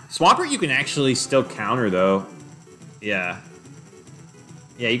 Swampert. Swampert you can actually still counter, though. Yeah.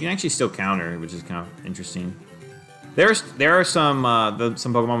 Yeah, you can actually still counter, which is kind of interesting. There are some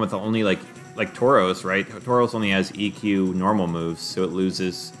Pokemon with only, like Tauros, right? Tauros only has EQ normal moves, so it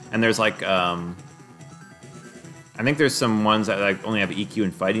loses. And there's, like, I think there's some ones that like only have EQ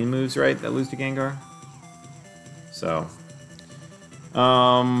and fighting moves, right, that lose to Gengar. So,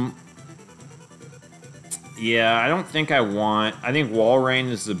 yeah, I don't think I want... I think Walrein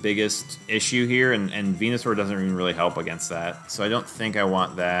is the biggest issue here, and Venusaur doesn't even really help against that. So I don't think I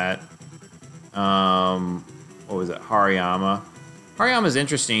want that. What was it? Hariyama. Hariyama's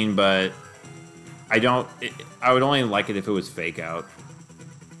interesting, but I don't... I would only like it if it was Fake Out.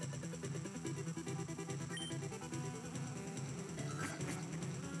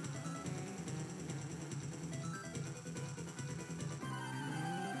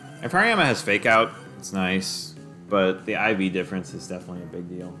 If Hariyama has Fake Out, it's nice, but the IV difference is definitely a big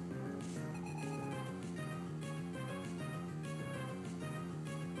deal.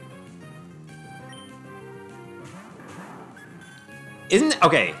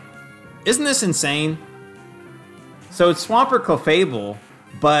 Isn't this insane? So it's Swampert Clefable,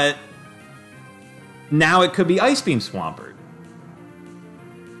 but now it could be Ice Beam Swampert.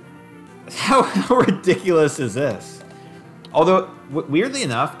 How ridiculous is this? Although, weirdly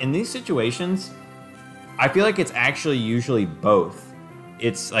enough, in these situations, I feel like it's actually usually both.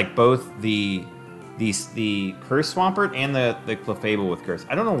 It's like both the Curse Swampert and the Clefable with Curse.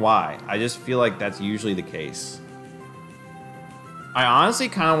 I don't know why. I just feel like that's usually the case. I honestly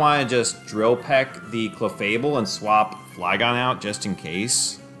kind of want to just Drill Peck the Clefable and swap Flygon out just in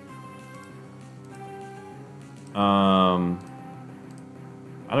case. I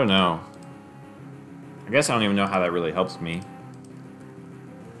don't know. I guess I don't even know how that really helps me.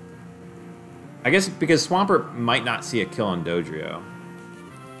 I guess because Swampert might not see a kill on Dodrio.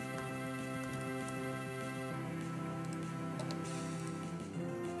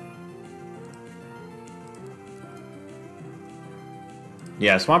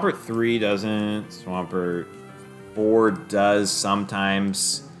 Yeah, Swampert 3 doesn't. Swampert 4 does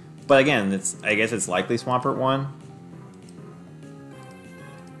sometimes. But again, I guess it's likely Swampert 1.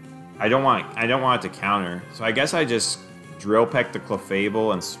 I don't want it to counter. So I guess I just Drill Peck the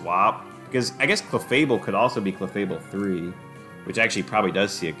Clefable and swap. Because I guess Clefable could also be Clefable 3. Which actually probably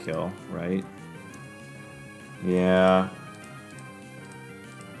does see a kill, right? Yeah.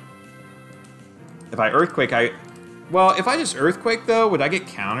 If I Earthquake, well, if I just Earthquake, though, would I get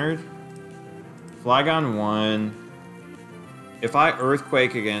countered? Flygon 1. If I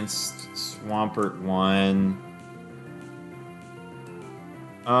Earthquake against Swampert 1...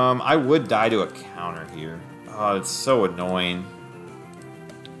 I would die to a counter here. Oh, it's so annoying.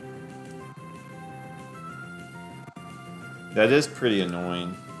 That is pretty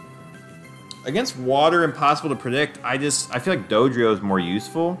annoying. Against Water, impossible to predict. I feel like Dodrio is more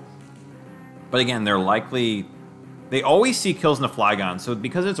useful. But again, they're likely... They always see kills in the Flygon, so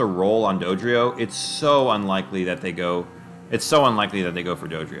because it's a roll on Dodrio, it's so unlikely that they go... It's so unlikely that they go for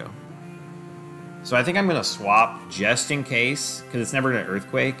Dodrio. So I think I'm going to swap just in case, because it's never going to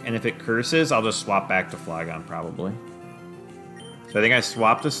Earthquake, and if it curses, I'll just swap back to Flygon, probably. So I think I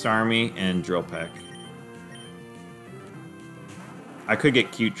swap to Starmie and Drill Peck. I could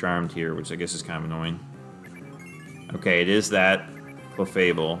get Cute Charmed here, which I guess is kind of annoying. Okay, it is that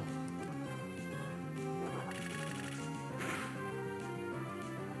Clefable.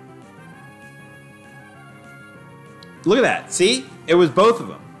 Look at that. See? It was both of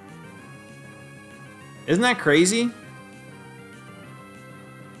them. Isn't that crazy?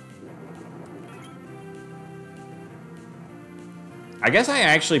 I guess I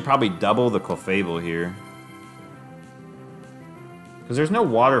actually probably double the Clefable here. Because there's no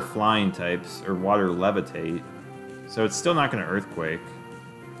Water Flying types, or Water Levitate. So it's still not going to Earthquake.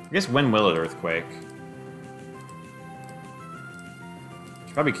 I guess when will it Earthquake?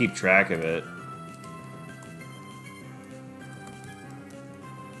 Should probably keep track of it.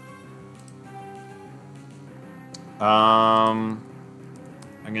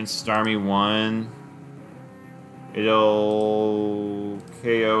 Against Starmie 1, it'll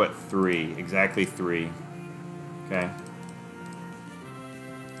KO at 3. Exactly 3. Okay.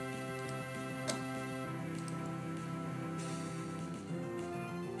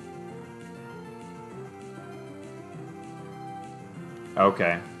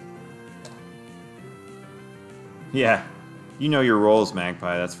 Okay. Yeah. You know your roles,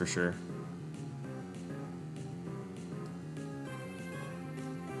 Magpie, that's for sure.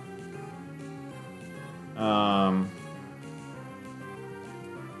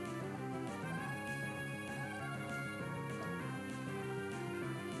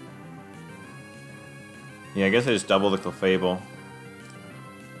 Yeah, I guess I just double the Clefable.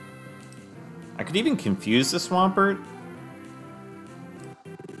 I could even confuse the Swampert.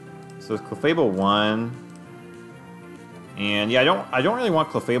 So it's Clefable 1. And yeah, I don't really want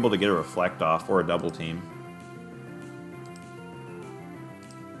Clefable to get a Reflect Off or a Double Team.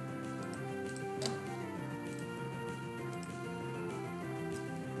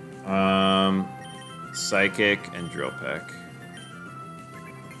 Psychic and Drill Peck.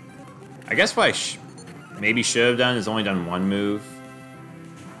 I guess what I maybe should have done is only done one move.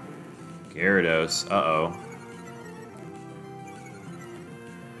 Gyarados. Uh-oh.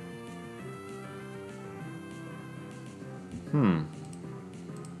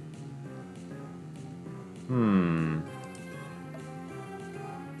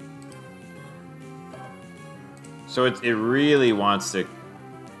 So it really wants to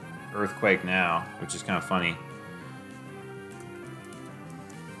Earthquake now, which is kind of funny.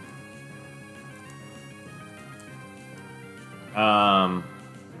 Got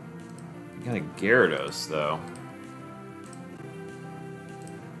a Gyarados, though.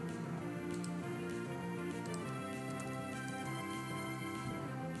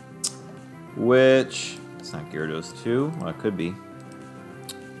 Which... It's not Gyarados 2. Well, it could be.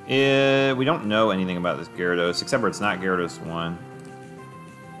 We don't know anything about this Gyarados, except for it's not Gyarados 1.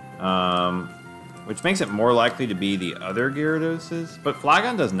 Which makes it more likely to be the other Gyaradoses. But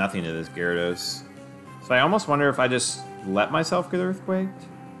Flygon does nothing to this Gyarados. So I almost wonder if I just let myself get Earthquaked.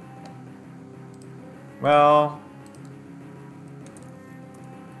 Well...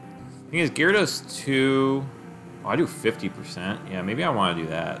 I think it's Gyarados 2... Oh, I do 50%. Yeah, maybe I want to do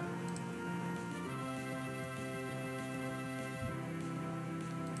that.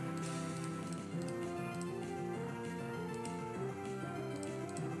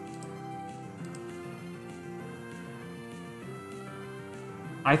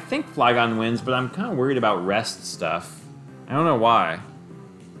 I think Flygon wins, but I'm kind of worried about rest stuff. I don't know why.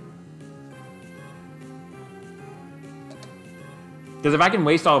 Because if I can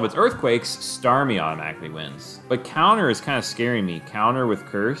waste all of its Earthquakes, Starmie automatically wins. But Counter is kind of scaring me. Counter with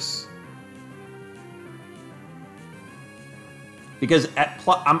Curse. Because at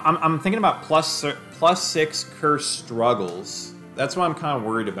I'm thinking about plus 6 Curse struggles. That's what I'm kind of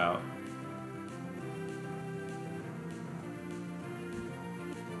worried about.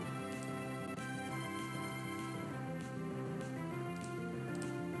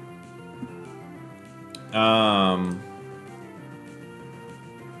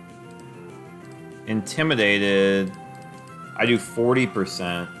 Intimidated, I do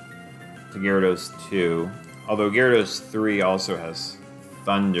 40% to Gyarados 2. Although Gyarados 3 also has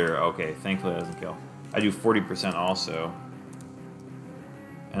Thunder. Okay, thankfully it doesn't kill. I do 40% also.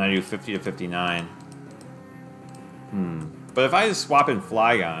 And I do 50 to 59. But if I just swap in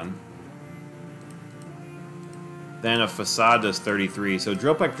Flygon, then a Facade does 33. So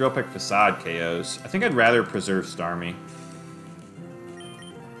Drill Peck, Facade KOs. I think I'd rather preserve Starmie.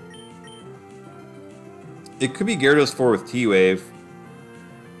 It could be Gyarados 4 with T-Wave.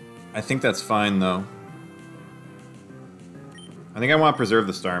 I think that's fine, though. I think I want to preserve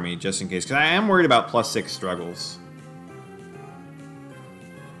the Starmie, just in case. Because I am worried about plus 6 struggles.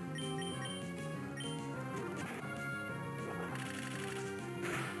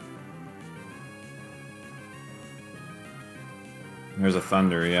 There's a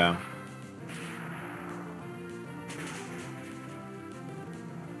Thunder, yeah.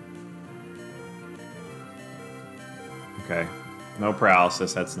 Okay. No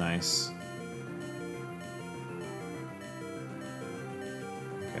paralysis, that's nice.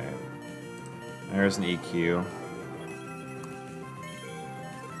 Okay. There's an EQ.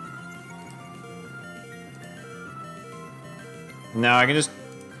 Now I can just...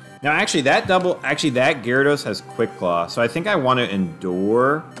 Now actually that Gyarados has Quick Claw, so I think I want to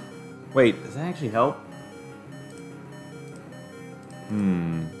Endure. Wait, does that actually help?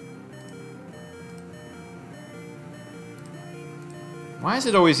 Why is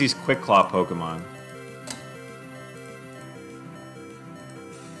it always these Quick Claw Pokemon?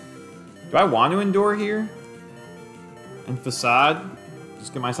 Do I want to Endure here? And Facade?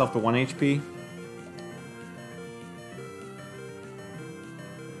 Just get myself to 1 HP?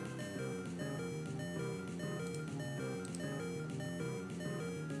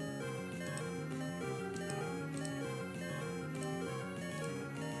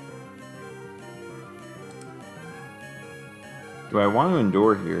 Do I want to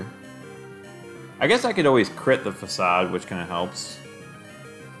Endure here? I guess I could always crit the Facade, which kind of helps.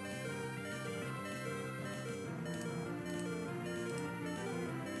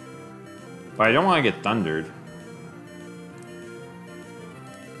 But I don't want to get Thundered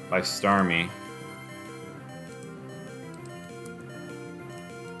by Starmie.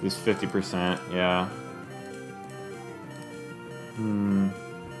 He's 50%, yeah.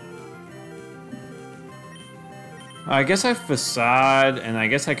 I guess I Facade, and I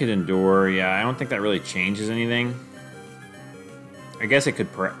guess I could Endure. Yeah, I don't think that really changes anything. I guess it could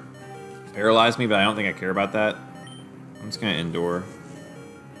paralyze me, but I don't think I care about that. I'm just gonna Endure.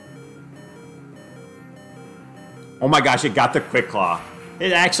 Oh my gosh, it got the Quick Claw.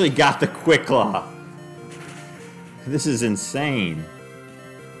 It actually got the Quick Claw. This is insane.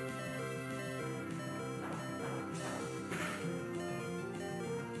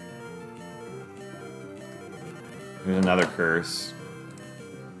 There's another Curse.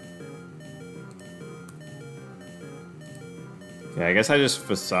 Okay, I guess I just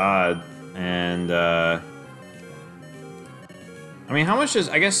Facade and I mean, how much does...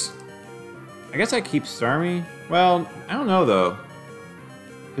 I guess I guess I keep Starmie. Well, I don't know though.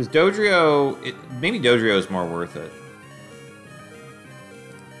 Because Dodrio, maybe Dodrio is more worth it.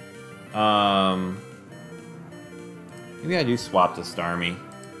 Maybe I do swap to Starmie.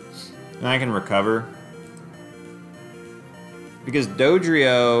 And I can recover. Because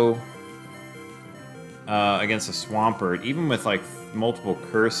Dodrio against a Swampert, even with like multiple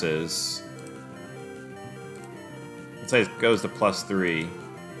curses, let's say it goes to +3.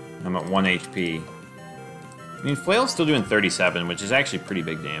 I'm at 1 HP. I mean, Flail's still doing 37, which is actually pretty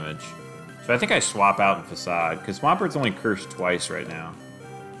big damage. So I think I swap out in Facade, because Swampert's only cursed twice right now.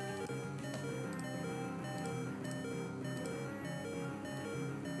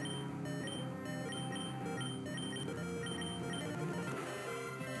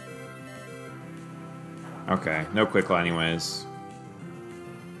 Okay, no Quick Claw anyways.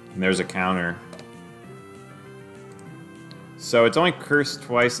 And there's a counter. So it's only cursed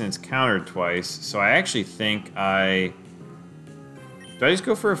twice and it's countered twice. So I actually think do I just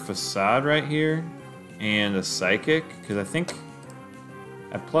go for a Facade right here? And a Psychic? Because I think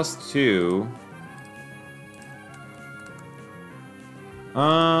at +2...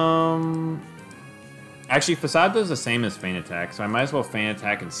 Actually, Facade does the same as Feint Attack, so I might as well Feint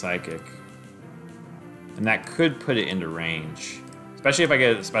Attack and Psychic. And that could put it into range. Especially if I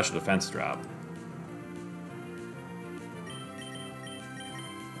get a special defense drop.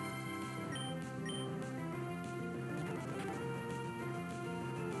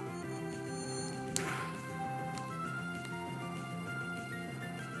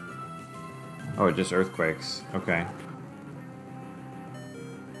 Oh, it just Earthquakes. Okay.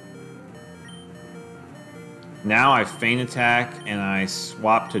 Now I Feint Attack and I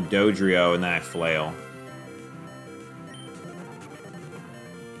swap to Dodrio and then I Flail.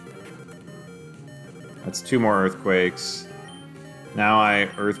 That's 2 more Earthquakes. Now I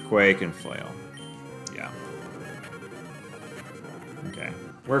Earthquake and Flail. Yeah. Okay.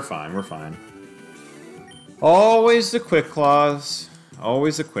 We're fine, we're fine. Always the Quick Claws.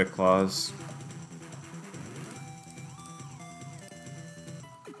 Always the Quick Claws.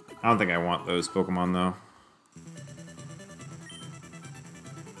 I don't think I want those Pokemon, though.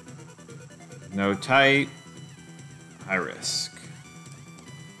 No Tight. High risk.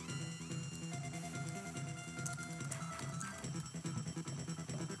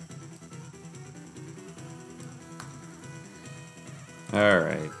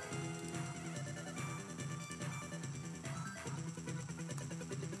 Alright.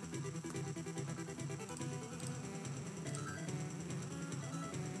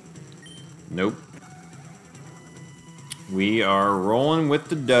 Nope. We are rolling with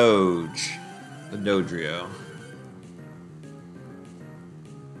the Doge. The Dodrio.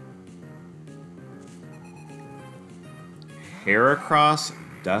 Heracross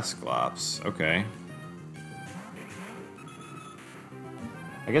Dusclops. Okay.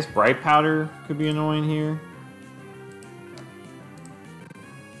 I guess Bright Powder could be annoying here.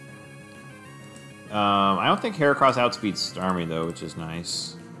 I don't think Heracross outspeeds Starmie though, which is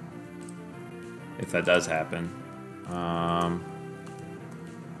nice. If that does happen.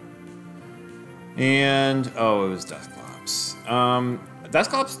 And oh, it was Dusclops.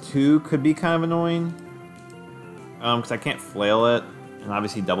 Dusclops 2 could be kind of annoying. Because I can't Flail it, and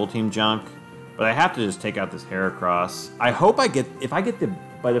obviously Double Team Junk. But I have to just take out this Heracross. I hope I get, if I get the,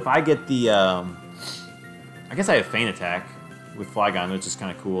 I guess I have Feint Attack with Flygon, which is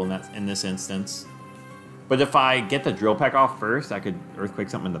kind of cool in this instance. But if I get the Drill Peck off first, I could Earthquake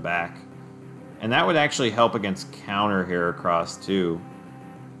something in the back. And that would actually help against counter Heracross too.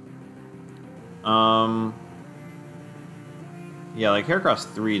 Yeah, like Heracross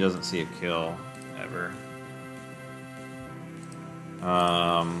 3 doesn't see a kill ever.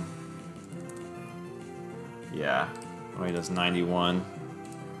 Yeah. Oh, he does 91.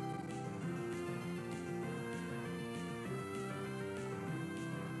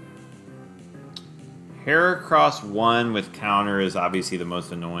 Heracross 1 with counter is obviously the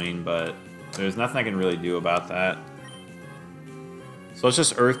most annoying, but there's nothing I can really do about that. So let's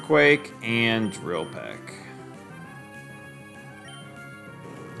just Earthquake and Drill Peck.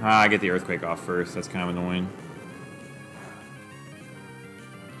 I get the Earthquake off first. That's kind of annoying.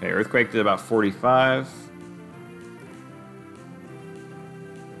 Okay, Earthquake did about 45.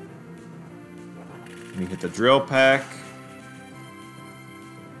 We hit the Drill Peck.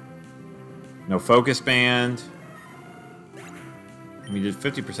 No Focus Band. We did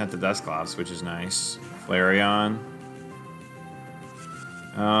 50% to Dusclops, which is nice. Flareon.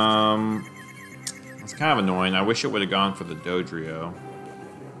 That's kind of annoying. I wish it would have gone for the Dodrio.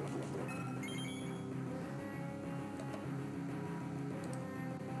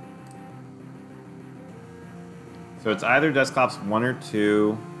 So it's either Dusclops 1 or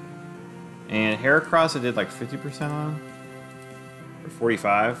 2. And Heracross I did like 50% on? Or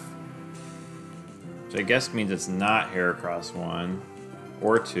 45? Which I guess means it's not Heracross 1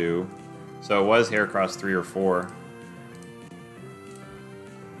 or 2. So it was Heracross 3 or 4.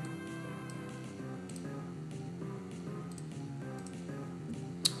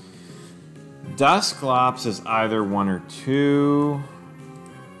 Dusclops is either 1 or 2.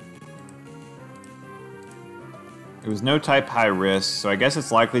 It was no type high risk, so I guess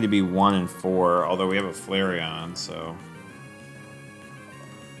it's likely to be 1 and 4, although we have a Flareon, so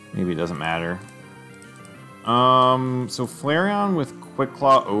maybe it doesn't matter. So Flareon with Quick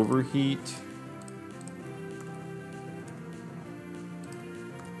Claw Overheat.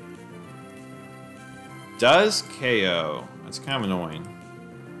 Does KO. That's kind of annoying.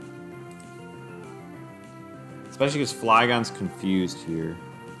 Especially because Flygon's confused here.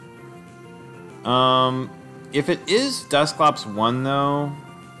 If it is Dusclops 1, though...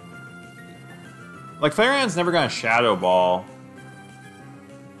 Like, Flareon's never gonna Shadow Ball.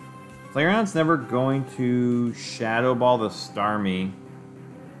 Flareon's never going to Shadow Ball the Starmie.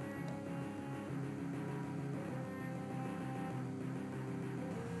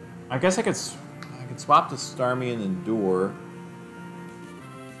 I guess I could swap the Starmie and Endure.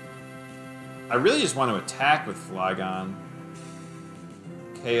 I really just want to attack with Flygon.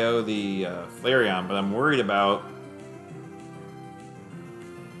 KO the Flareon, but I'm worried about...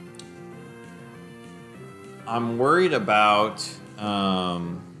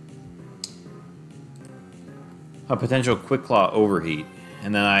 a potential Quick Claw Overheat,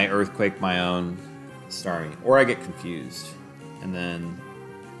 and then I Earthquake my own Starmie, or I get confused, and then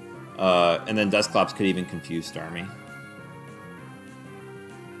Dusclops could even confuse Starmie.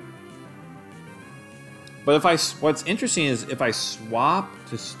 But what's interesting is if I swap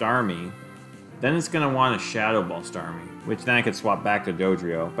to Starmie, then it's gonna want a Shadow Ball Starmie, which then I could swap back to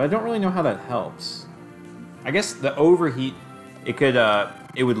Dodrio. But I don't really know how that helps. I guess the Overheat,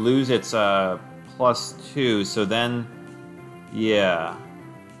 it would lose its +2, so then, yeah,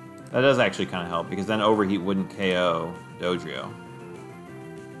 that does actually kind of help because then Overheat wouldn't KO Dodrio.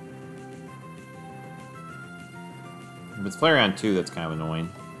 If it's Flareon 2, that's kind of annoying.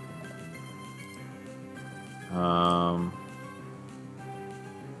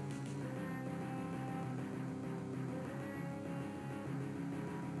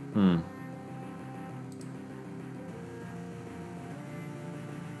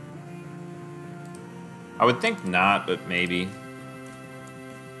 I would think not, but maybe.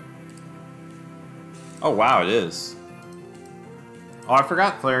 Oh, wow, it is. Oh, I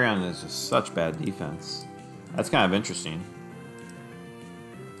forgot Flareon is just such bad defense. That's kind of interesting.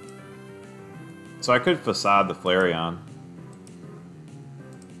 So I could Facade the Flareon.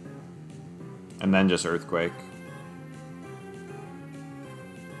 And then just Earthquake.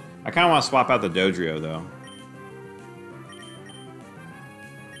 I kind of want to swap out the Dodrio, though.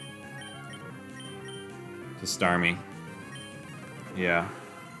 To Starmie. Yeah.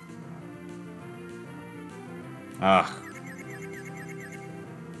 Ugh.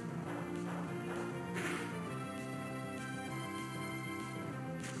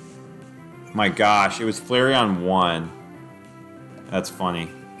 My gosh, it was Flareon 1. That's funny.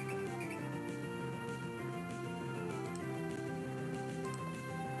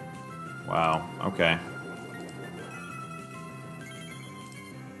 Wow, okay.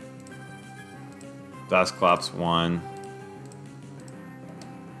 Dusclops 1.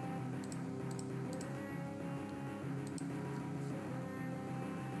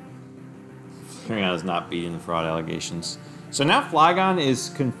 Flareon is not beating the fraud allegations. So now Flygon is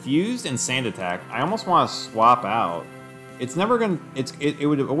confused and Sand Attack. I almost want to swap out. It's never gonna. It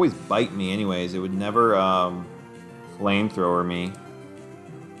would always bite me anyways. It would never Flamethrower me.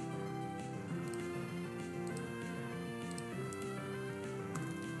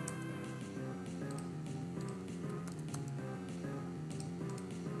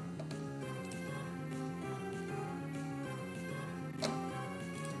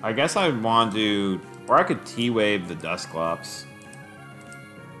 I guess I'd want to, or I could T-Wave the Dusclops.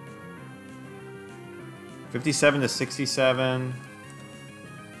 57 to 67.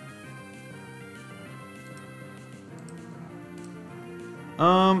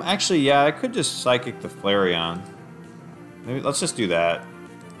 Actually, yeah, I could just Psychic the Flareon. Maybe let's just do that.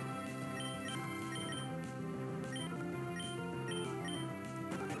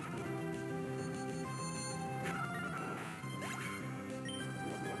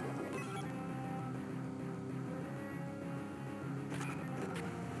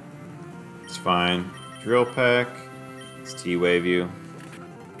 It's fine. Drill Peck. Let's T-Wave you.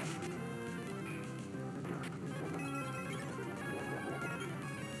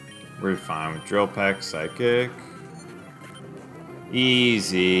 We're fine with Drill Peck, Psychic.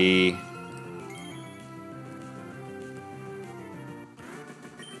 Easy.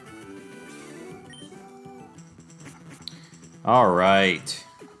 All right.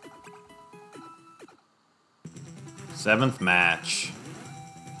 7th match.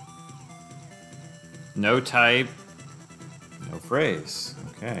 No type, no phrase.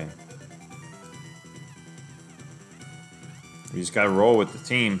 Okay. We just gotta roll with the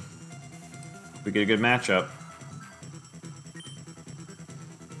team. We get a good matchup.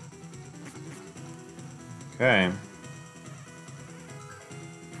 Okay.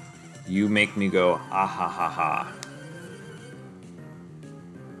 You make me go, ah ha ha ha.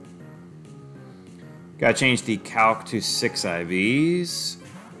 Gotta change the calc to 6 IVs.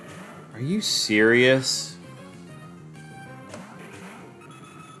 Are you serious?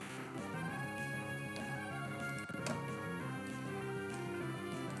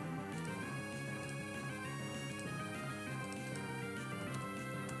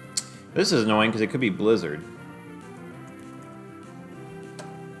 This is annoying because it could be Blizzard.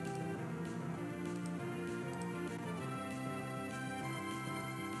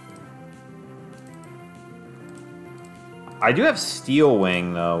 I do have Steel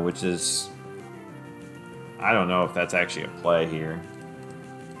Wing, though, which is... I don't know if that's actually a play here.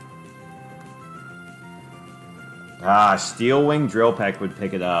 Ah, Steel Wing Drill Peck would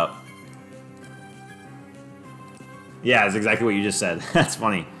pick it up. Yeah, that's exactly what you just said. That's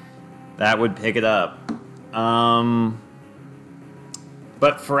funny. That would pick it up.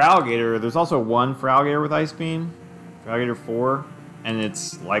 But for Alligator, there's also one for Alligator with Ice Beam. For Alligator 4. And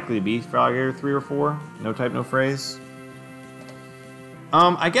it's likely to be for Alligator 3 or 4. No type, no phrase.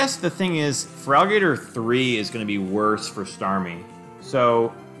 I guess the thing is, for Alligator 3 is going to be worse for Starmie.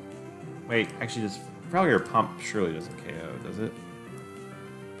 So, wait, actually, for Alligator Pump surely doesn't KO, does it?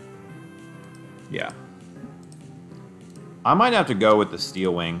 Yeah. I might have to go with the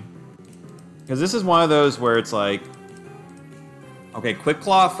Steel Wing. Because this is one of those where it's like, okay, Quick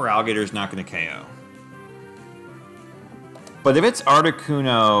Claw for Alligator is not going to KO. But if it's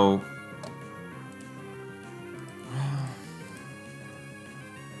Articuno...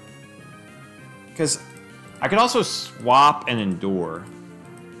 Because I could also swap and Endure.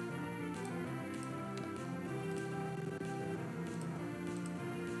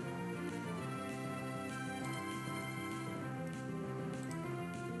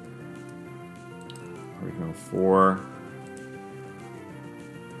 Articuno 4.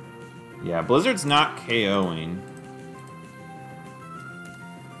 Yeah, Blizzard's not KOing.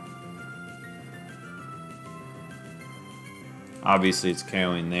 Obviously, it's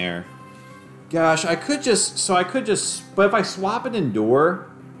KOing there. Gosh, I could just... But if I swap and Endure...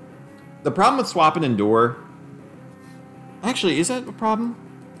 The problem with swap and Endure... Actually, is that a problem?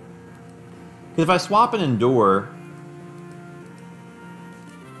 Because if I swap and Endure...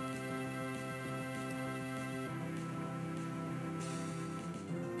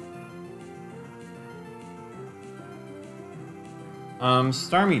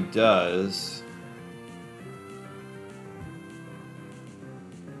 Starmie does...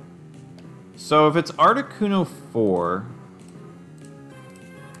 So if it's Articuno 4,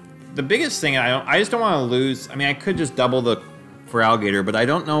 the biggest thing I just don't want to lose. I mean, I could just double the for Alligator, but I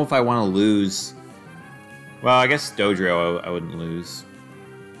don't know if I want to lose. Well, I guess Dodrio I wouldn't lose.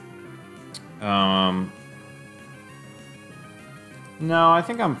 No, I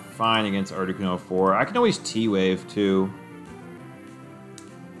think I'm fine against Articuno 4. I can always T-Wave too.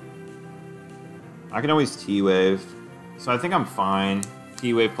 I can always T-Wave, so I think I'm fine.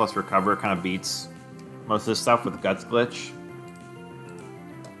 T-Wave plus Recover kind of beats most of this stuff with Guts Glitch.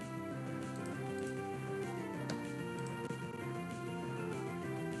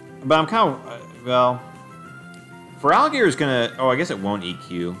 But I'm kind of... well... For Alligator is gonna... Oh, I guess it won't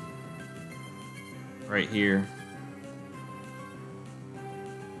EQ. Right here.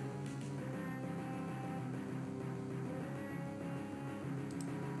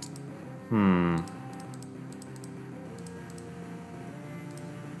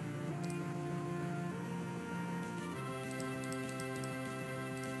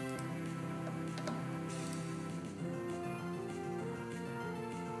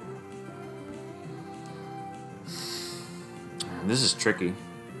 This is tricky.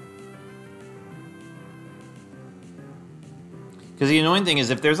 Because the annoying thing is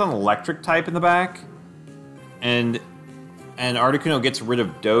if there's an electric type in the back, and Articuno gets rid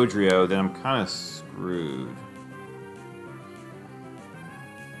of Dodrio, then I'm kind of screwed.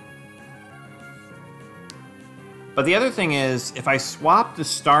 But the other thing is, if I swap the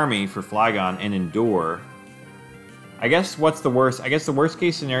Starmie for Flygon and Endure, I guess what's the worst? I guess the worst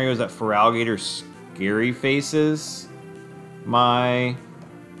case scenario is that Feraligatr Scary Faces my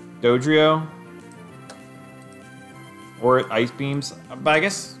Dodrio. Or it Ice Beams. But I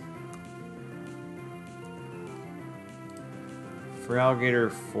guess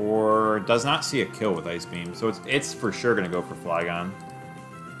Feraligatr 4 does not see a kill with Ice Beam, so it's for sure going to go for Flygon.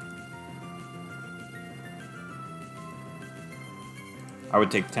 I would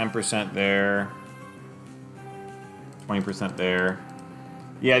take 10% there, 20% there.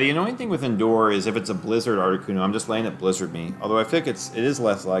 Yeah, the annoying thing with Endure is if it's a Blizzard Articuno, I'm just letting it Blizzard me. Although I think it is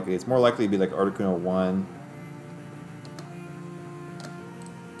less likely. It's more likely to be like Articuno 1.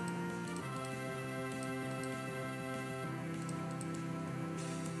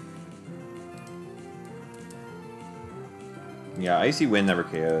 Yeah, Icy Wind never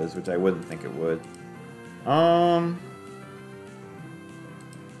KOs, which I wouldn't think it would.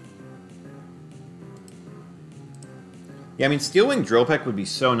 Yeah, I mean, Steel Wing Drill Peck would be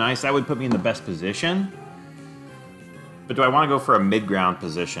so nice. That would put me in the best position. But do I want to go for a mid-ground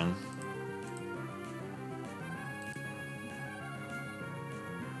position?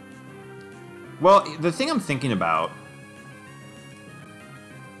 Well, the thing I'm thinking about...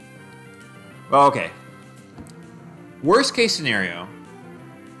 Well, okay. Worst case scenario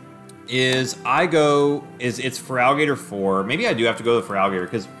is it's Feraligatr 4. Maybe I do have to go to Feraligatr,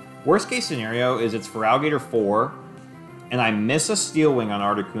 because worst case scenario is it's Feraligatr 4, and I miss a Steel Wing on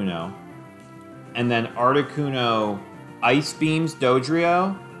Articuno, and then Articuno Ice Beams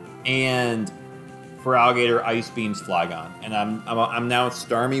Dodrio, and Feraligatr Ice Beams Flygon, and I'm now at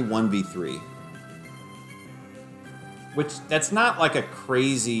Starmie 1v3, which that's not like a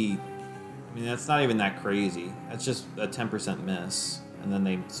crazy. I mean, that's not even that crazy. That's just a 10% miss, and then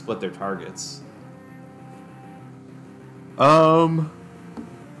they split their targets. I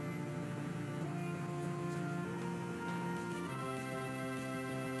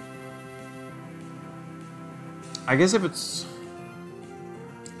guess if it's...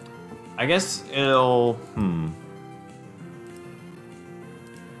 I guess it'll...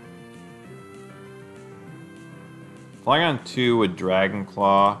 Flygon 2 with Dragon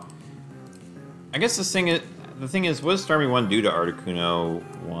Claw. I guess the thing is, what does Starmie 1 do to Articuno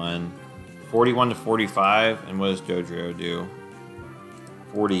 1? 41 to 45, and what does Dodrio do?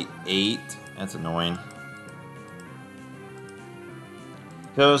 48. That's annoying.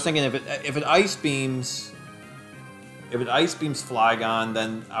 So I was thinking if it Ice Beams Flygon,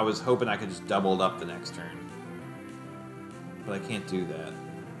 then I was hoping I could just double it up the next turn. But I can't do that.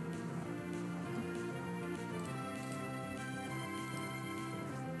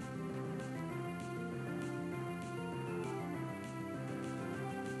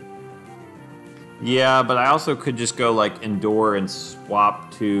 Yeah, but I also could just go like Endure and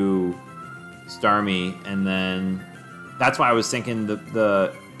swap to Starmie, and then that's why I was thinking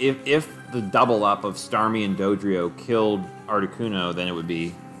if the double up of Starmie and Dodrio killed Articuno, then it would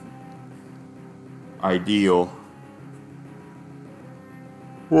be ideal.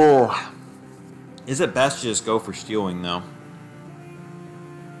 Whoa. Is it best to just go for Steel Wing though?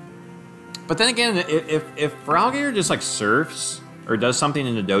 But then again, if Feraligatr just like surfs or does something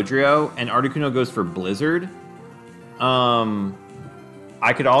in the Dodrio, and Articuno goes for Blizzard,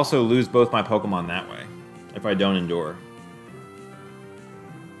 I could also lose both my Pokemon that way, if I don't Endure.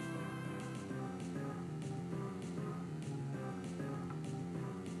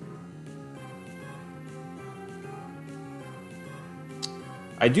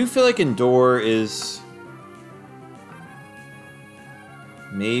 I do feel like Endure is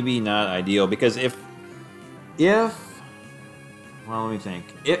maybe not ideal, because if well, let me think.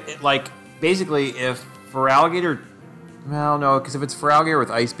 Basically, if Feraligatr... Well, no, because if it's Feraligatr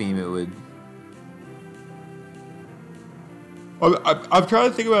with Ice Beam, it would... I'm trying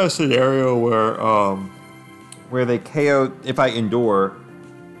to think about a scenario where they KO... If I Endure,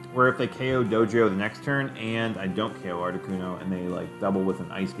 where if they KO Dodrio the next turn, and I don't KO Articuno, and they, like, double with an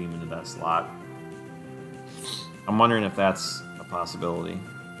Ice Beam into that slot. I'm wondering if that's a possibility.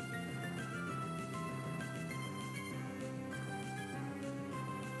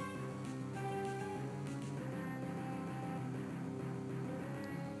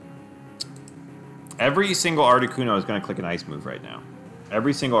 Every single Articuno is going to click an Ice move right now.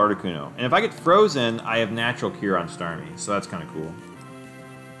 Every single Articuno. And if I get frozen, I have Natural Cure on Starmie, so that's kind of cool.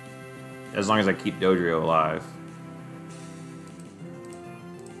 As long as I keep Dodrio alive.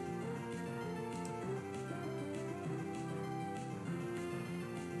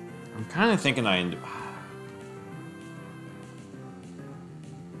 I'm kind of thinking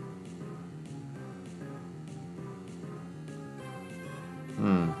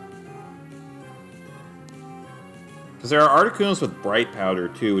Because there are Articunos with Bright Powder,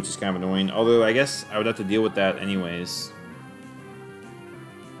 too, which is kind of annoying. Although, I guess I would have to deal with that anyways.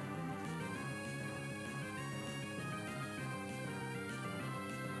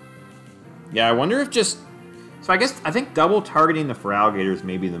 Yeah, I wonder if just... So I think double targeting the Feraligatr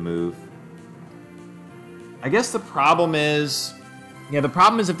may be the move. I guess the problem is... Yeah, the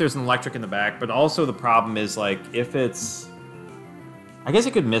problem is if there's an electric in the back, but also the problem is, like, if it's... I guess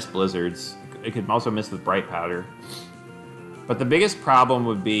it could miss Blizzards. It could also miss with Bright Powder. But the biggest problem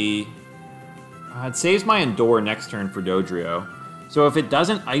would be... it saves my Endure next turn for Dodrio. So if it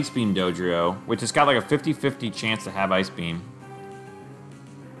doesn't Ice Beam Dodrio, which has got like a 50-50 chance to have Ice Beam...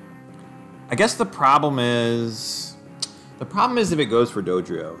 I guess the problem is... The problem is if it goes for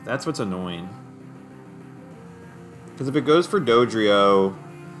Dodrio. That's what's annoying. Because if it goes for Dodrio...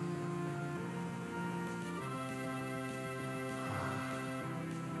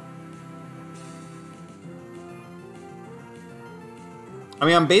 I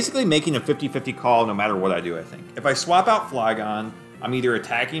mean, I'm basically making a 50-50 call no matter what I do, I think. If I swap out Flygon, I'm either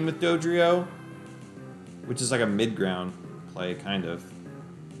attacking with Dodrio, which is like a mid-ground play, kind of.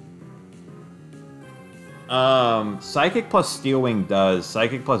 Psychic plus Steel Wing does.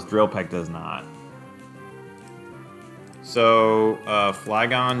 Psychic plus Drill Peck does not. So,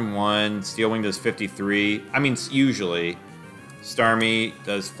 Flygon 1, Steel Wing does 53. I mean, usually. Starmie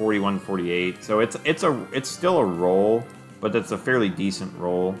does 41, 48. So it's still a roll. But that's a fairly decent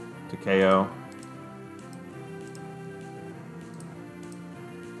roll to KO.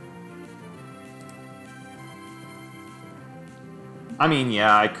 I mean,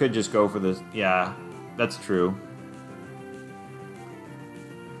 yeah, I could just go for this. Yeah, that's true.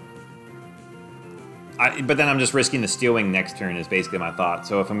 But then I'm just risking the Steel Wing next turn is basically my thought.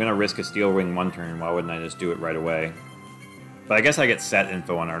 So if I'm going to risk a Steel Wing one turn, why wouldn't I just do it right away? But I guess I get set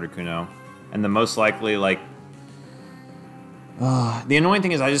info on Articuno. And the most likely, like... the annoying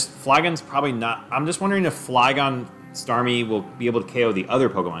thing is Flygon's probably not... I'm just wondering if Flygon Starmie will be able to KO the other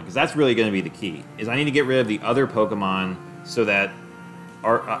Pokemon, because that's really going to be the key, is I need to get rid of the other Pokemon so that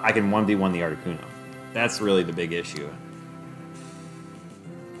I can 1v1 the Articuno. That's really the big issue.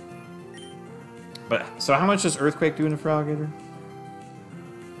 But, so how much does Earthquake do in a Feraligatr?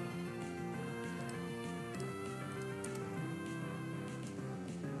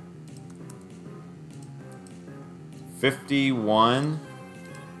 $51.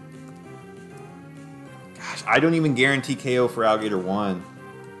 Gosh, I don't even guarantee KO for Alligator 1.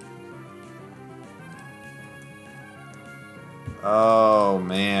 Oh,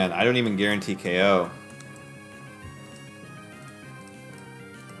 man. I don't even guarantee KO.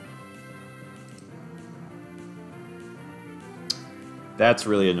 That's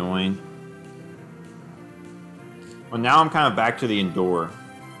really annoying. Well, now I'm kind of back to the Endure.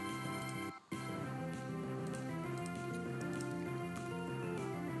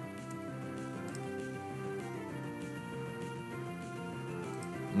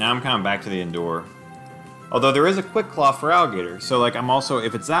 Now I'm kind of back to the Endure. Although there is a Quick Claw for Alligator. So, like, I'm also,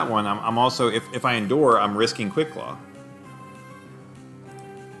 if it's that one, I'm also, if I Endure, I'm risking Quick Claw.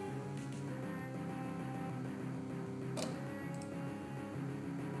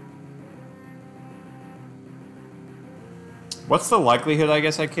 What's the likelihood, I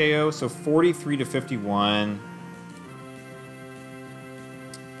guess, I KO? So 43 to 51.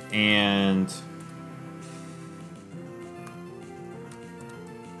 And...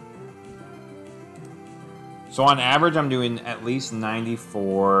 so on average, I'm doing at least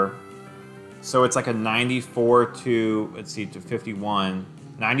 94. So it's like a 94 to, let's see, to 51.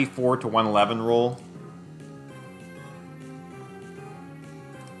 94 to 111 roll.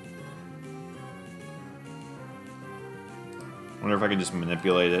 Wonder if I could just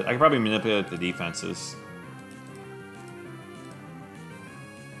manipulate it. I could probably manipulate the defenses.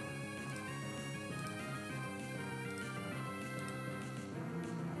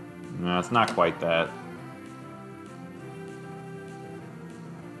 No, it's not quite that.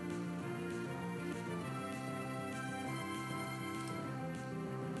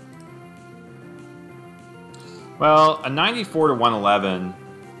 Well, a 94 to 111,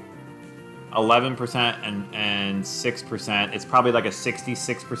 11% and 6%, it's probably like a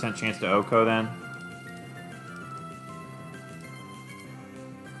 66% chance to OHKO then.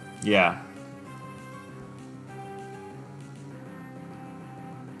 Yeah.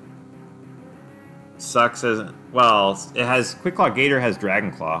 Sucks as, well, it has, Quick Claw Gator has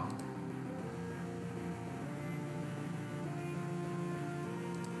Dragon Claw.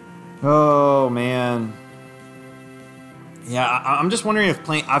 Oh, man. Yeah, I'm just wondering if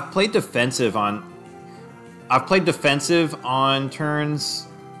I've played defensive on turns.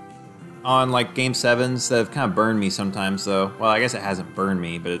 on like game 7s that have kind of burned me sometimes, though. Well, I guess it hasn't burned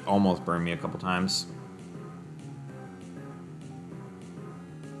me, but it almost burned me a couple times.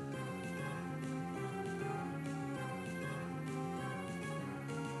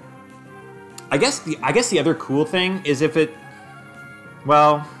 I guess the other cool thing is if it,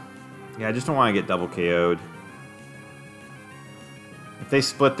 well, yeah, I just don't want to get double KO'd. If they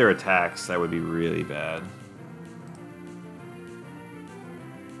split their attacks, that would be really bad.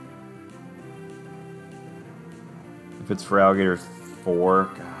 If it's for Alligator 4,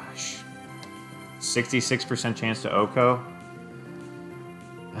 gosh. 66% chance to Oko.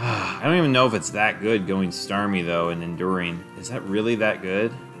 I don't even know if it's that good going Starmie, though, and Enduring. Is that really that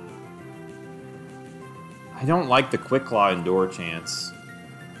good? I don't like the Quick Claw Endure chance.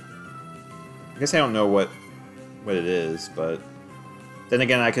 I guess I don't know what it is, but then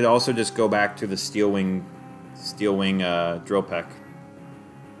again, I could also just go back to the Steel Wing Drill Peck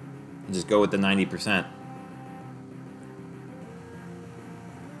and just go with the 90%.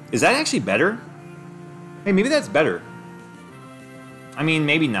 Is that actually better? Hey, maybe that's better. I mean,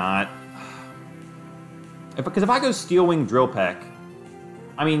 maybe not. Because if I go Steel Wing Drill Peck,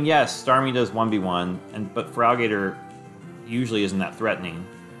 I mean, yes, Starmie does 1v1, but for Alligator, usually isn't that threatening.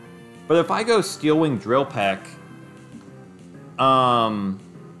 But if I go Steel Wing Drill Peck, I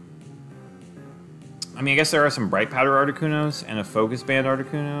mean, I guess there are some Bright Powder Articunos and a Focus Band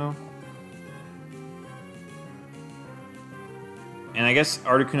Articuno. And I guess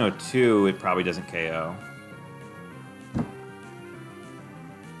Articuno 2, it probably doesn't KO.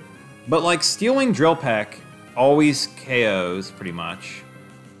 But like Steel Wing Drill Peck always KOs pretty much.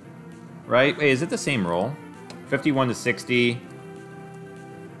 Right? Wait, is it the same roll? 51 to 60,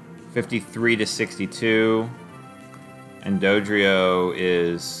 53 to 62, and Dodrio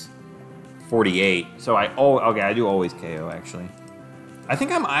is 48. So okay, I do always KO actually. I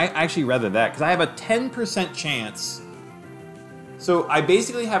think I actually rather that because I have a 10% chance. So I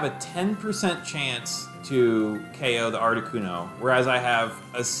basically have a 10% chance to KO the Articuno, whereas I have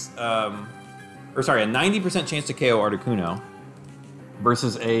a 90% chance to KO Articuno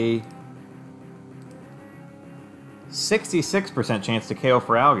versus a 66% chance to KO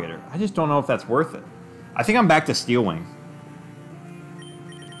for Alligator. I just don't know if that's worth it. I think I'm back to Steel Wing.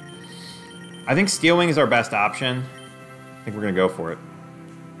 I think Steel Wing is our best option. I think we're going to go for it.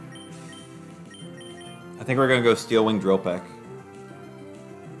 I think we're going to go Steel Wing Drill Peck.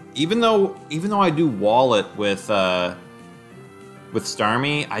 Even though I do wall it with Starmie,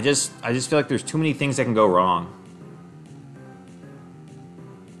 I just feel like there's too many things that can go wrong.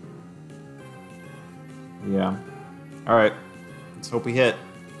 Yeah. All right. Let's hope we hit.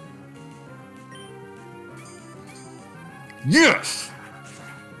 Yes!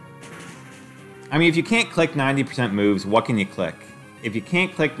 I mean, if you can't click 90% moves, what can you click? If you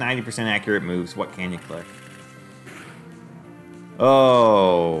can't click 90% accurate moves, what can you click?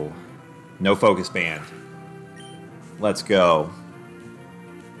 Oh. No Focus Band. Let's go.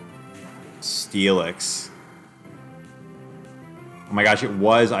 Steelix. Oh my gosh, it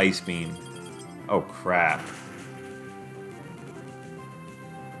was Ice Beam. Oh crap.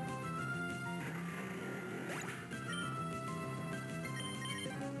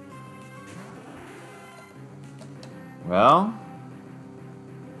 Well,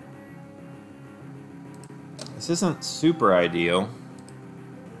 this isn't super ideal.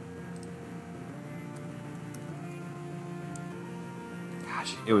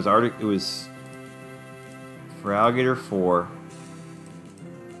 Gosh, it was for Alligator 4.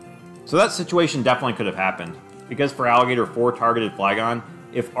 So that situation definitely could have happened. Because for Alligator 4 targeted Flygon,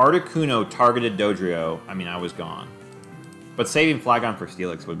 if Articuno targeted Dodrio, I mean, I was gone. But saving Flygon for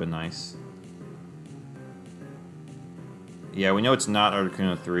Steelix would have been nice. Yeah, we know it's not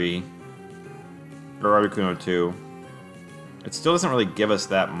Articuno 3. Or Articuno 2. It still doesn't really give us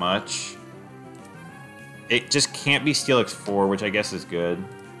that much. It just can't be Steelix 4, which I guess is good.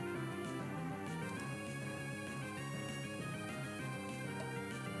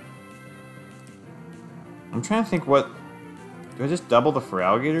 I'm trying to think what... Do I just double the for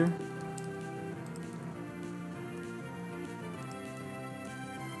Alligator?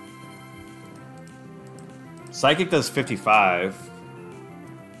 Psychic does 55.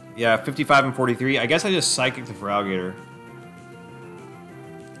 Yeah, 55 and 43. I guess I just Psychic the for Alligator.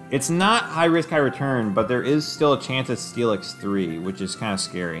 It's not high risk, high return, but there is still a chance at Steelix 3, which is kind of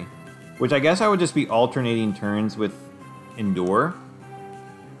scary. Which I guess I would just be alternating turns with Endure.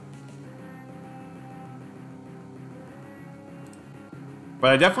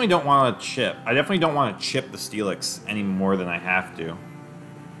 But I definitely don't want to chip. I definitely don't want to chip the Steelix any more than I have to.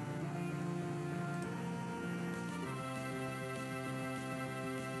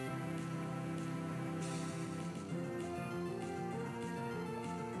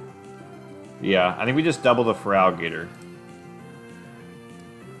 Yeah, I think we just double the Feraligatr.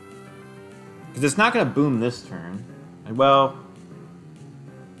 Because it's not going to boom this turn. Well...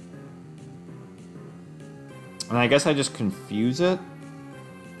 And I guess I just confuse it.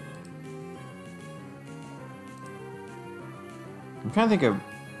 I'm trying to think of...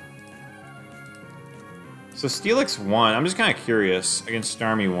 So Steelix 1, I'm just kind of curious against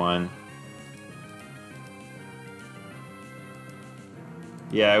Starmie 1.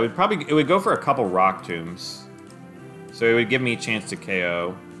 Yeah, it would go for a couple Rock Tombs. So it would give me a chance to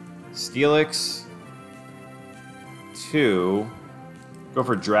KO. Steelix 2, go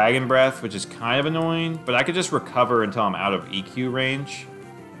for Dragon Breath, which is kind of annoying, but I could just recover until I'm out of EQ range.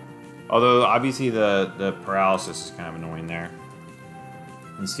 Although obviously the paralysis is kind of annoying there.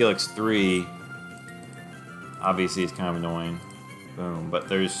 And Steelix 3 obviously is kind of annoying. Boom, but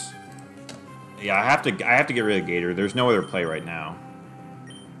there's... Yeah, I have to get rid of Gator. There's no other play right now.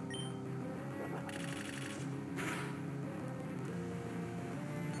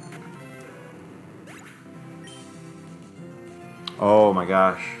 Oh my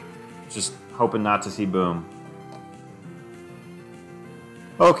gosh. Just hoping not to see Boom.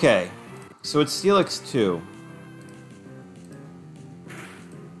 Okay. So it's Steelix 2.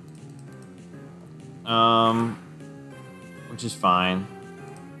 Which is fine.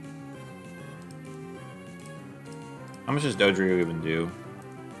 How much does Dodrio even do?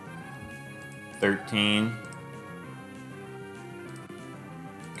 13.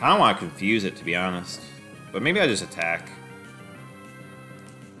 Kinda want to confuse it, to be honest. But maybe I just attack.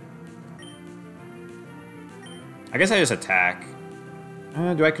 I guess I just attack.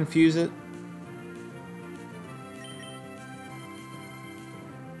 Do I confuse it?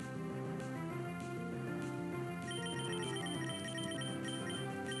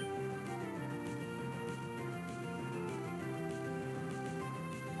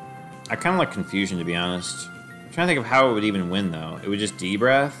 I kind of like confusion, to be honest. I'm trying to think of how it would even win, though. It would just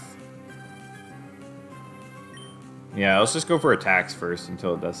D-Breath. Yeah, let's just go for attacks first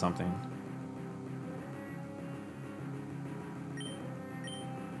until it does something.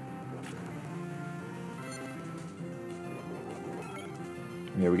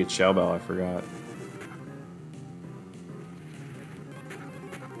 Yeah, we get Shell Bell, I forgot.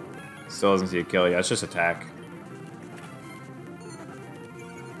 Still doesn't see a kill. Yeah, it's just attack.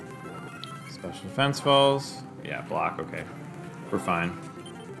 Special defense falls. Yeah, block, okay. We're fine.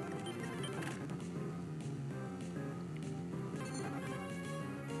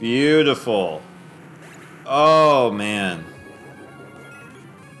 Beautiful. Oh, man.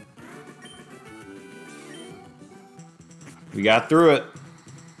 We got through it.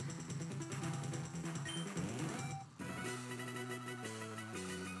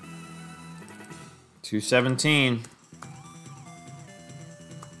 $217.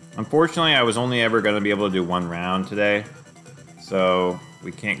 Unfortunately, I was only ever going to be able to do one round today, so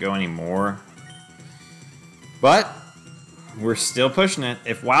we can't go any more. But we're still pushing it.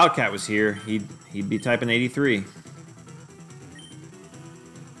 If Wildcat was here, he'd be typing 83.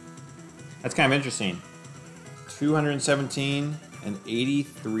 That's kind of interesting. 217 and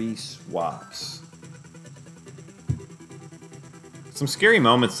 83 swaps. Some scary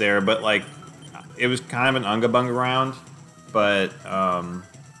moments there, but like it was kind of an Unga Bunga round, but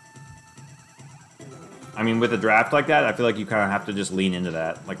I mean, with a draft like that, I feel like you kind of have to just lean into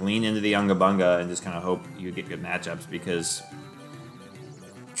that. Like, lean into the Unga Bunga and just kind of hope you get good matchups, because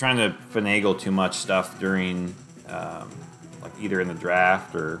trying to finagle too much stuff during, like, either in the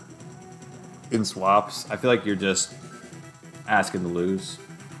draft or in swaps, I feel like you're just asking to lose.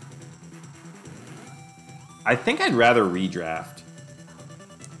 I think I'd rather redraft.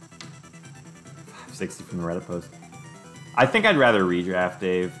 60 from the Reddit post. I think I'd rather redraft,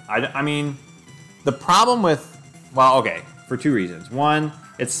 Dave. I mean... The problem with, well, okay, for two reasons. One,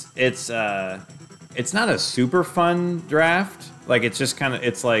 it's not a super fun draft. Like, it's just kind of,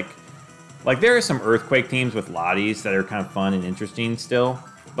 it's like there are some Earthquake teams with Lotties that are kind of fun and interesting still,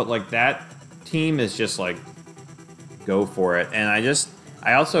 but like that team is just like, go for it. And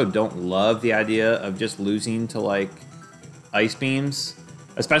I also don't love the idea of just losing to like Ice Beams,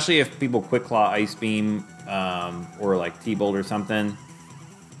 especially if people Quick Claw Ice Beam or like T-Bolt or something.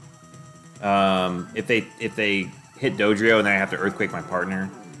 If they hit Dodrio and then I have to Earthquake my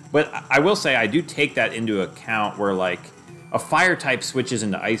partner. But I will say I do take that into account where like a fire type switches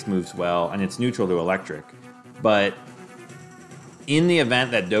into ice moves well and it's neutral to electric. But in the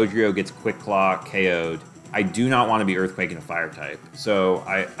event that Dodrio gets Quick Claw KO'd, I do not want to be Earthquaking a fire type. So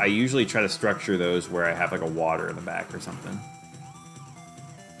I usually try to structure those where I have like a water in the back or something.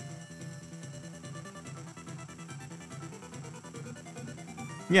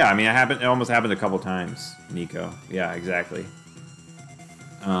 Yeah, I mean, it almost happened a couple times, Nico. Yeah, exactly.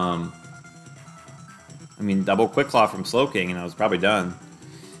 I mean, double Quick Claw from Slowking, and I was probably done.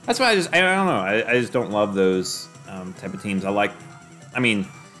 That's why I don't know. I just don't love those type of teams. I mean,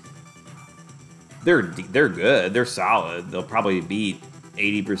 they're good. They're solid. They'll probably beat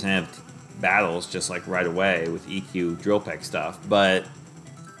 80% of battles just like right away with EQ drill peck stuff. But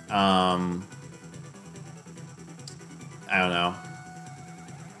I don't know.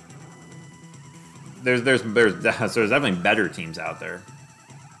 There's definitely better teams out there.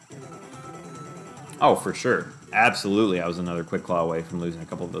 Oh, for sure. Absolutely, I was another Quick Claw away from losing a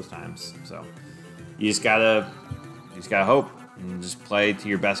couple of those times. So you just gotta hope and just play to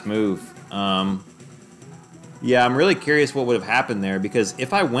your best move. Yeah, I'm really curious what would have happened there, because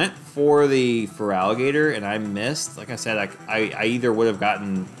if I went for the Feraligatr and I missed, like I said, I either would have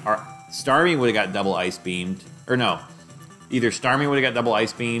gotten, or Starmie would have got double Ice Beamed, or no, either Starmie would have got double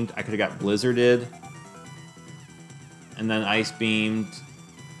Ice Beamed, I could have got Blizzarded, and then Ice Beamed.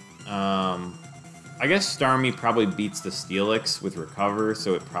 I guess Starmie probably beats the Steelix with Recover,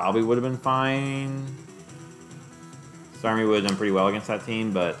 so it probably would have been fine. Starmie would have done pretty well against that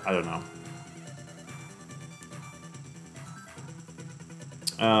team, but I don't know.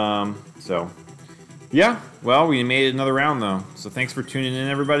 So, yeah, well, we made it another round, though. So thanks for tuning in,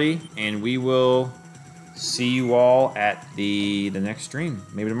 everybody, and we will see you all at the next stream.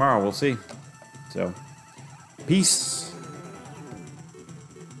 Maybe tomorrow, we'll see. So, peace.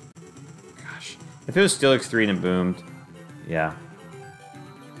 Gosh, if it was Steelix 3 and it boomed, yeah.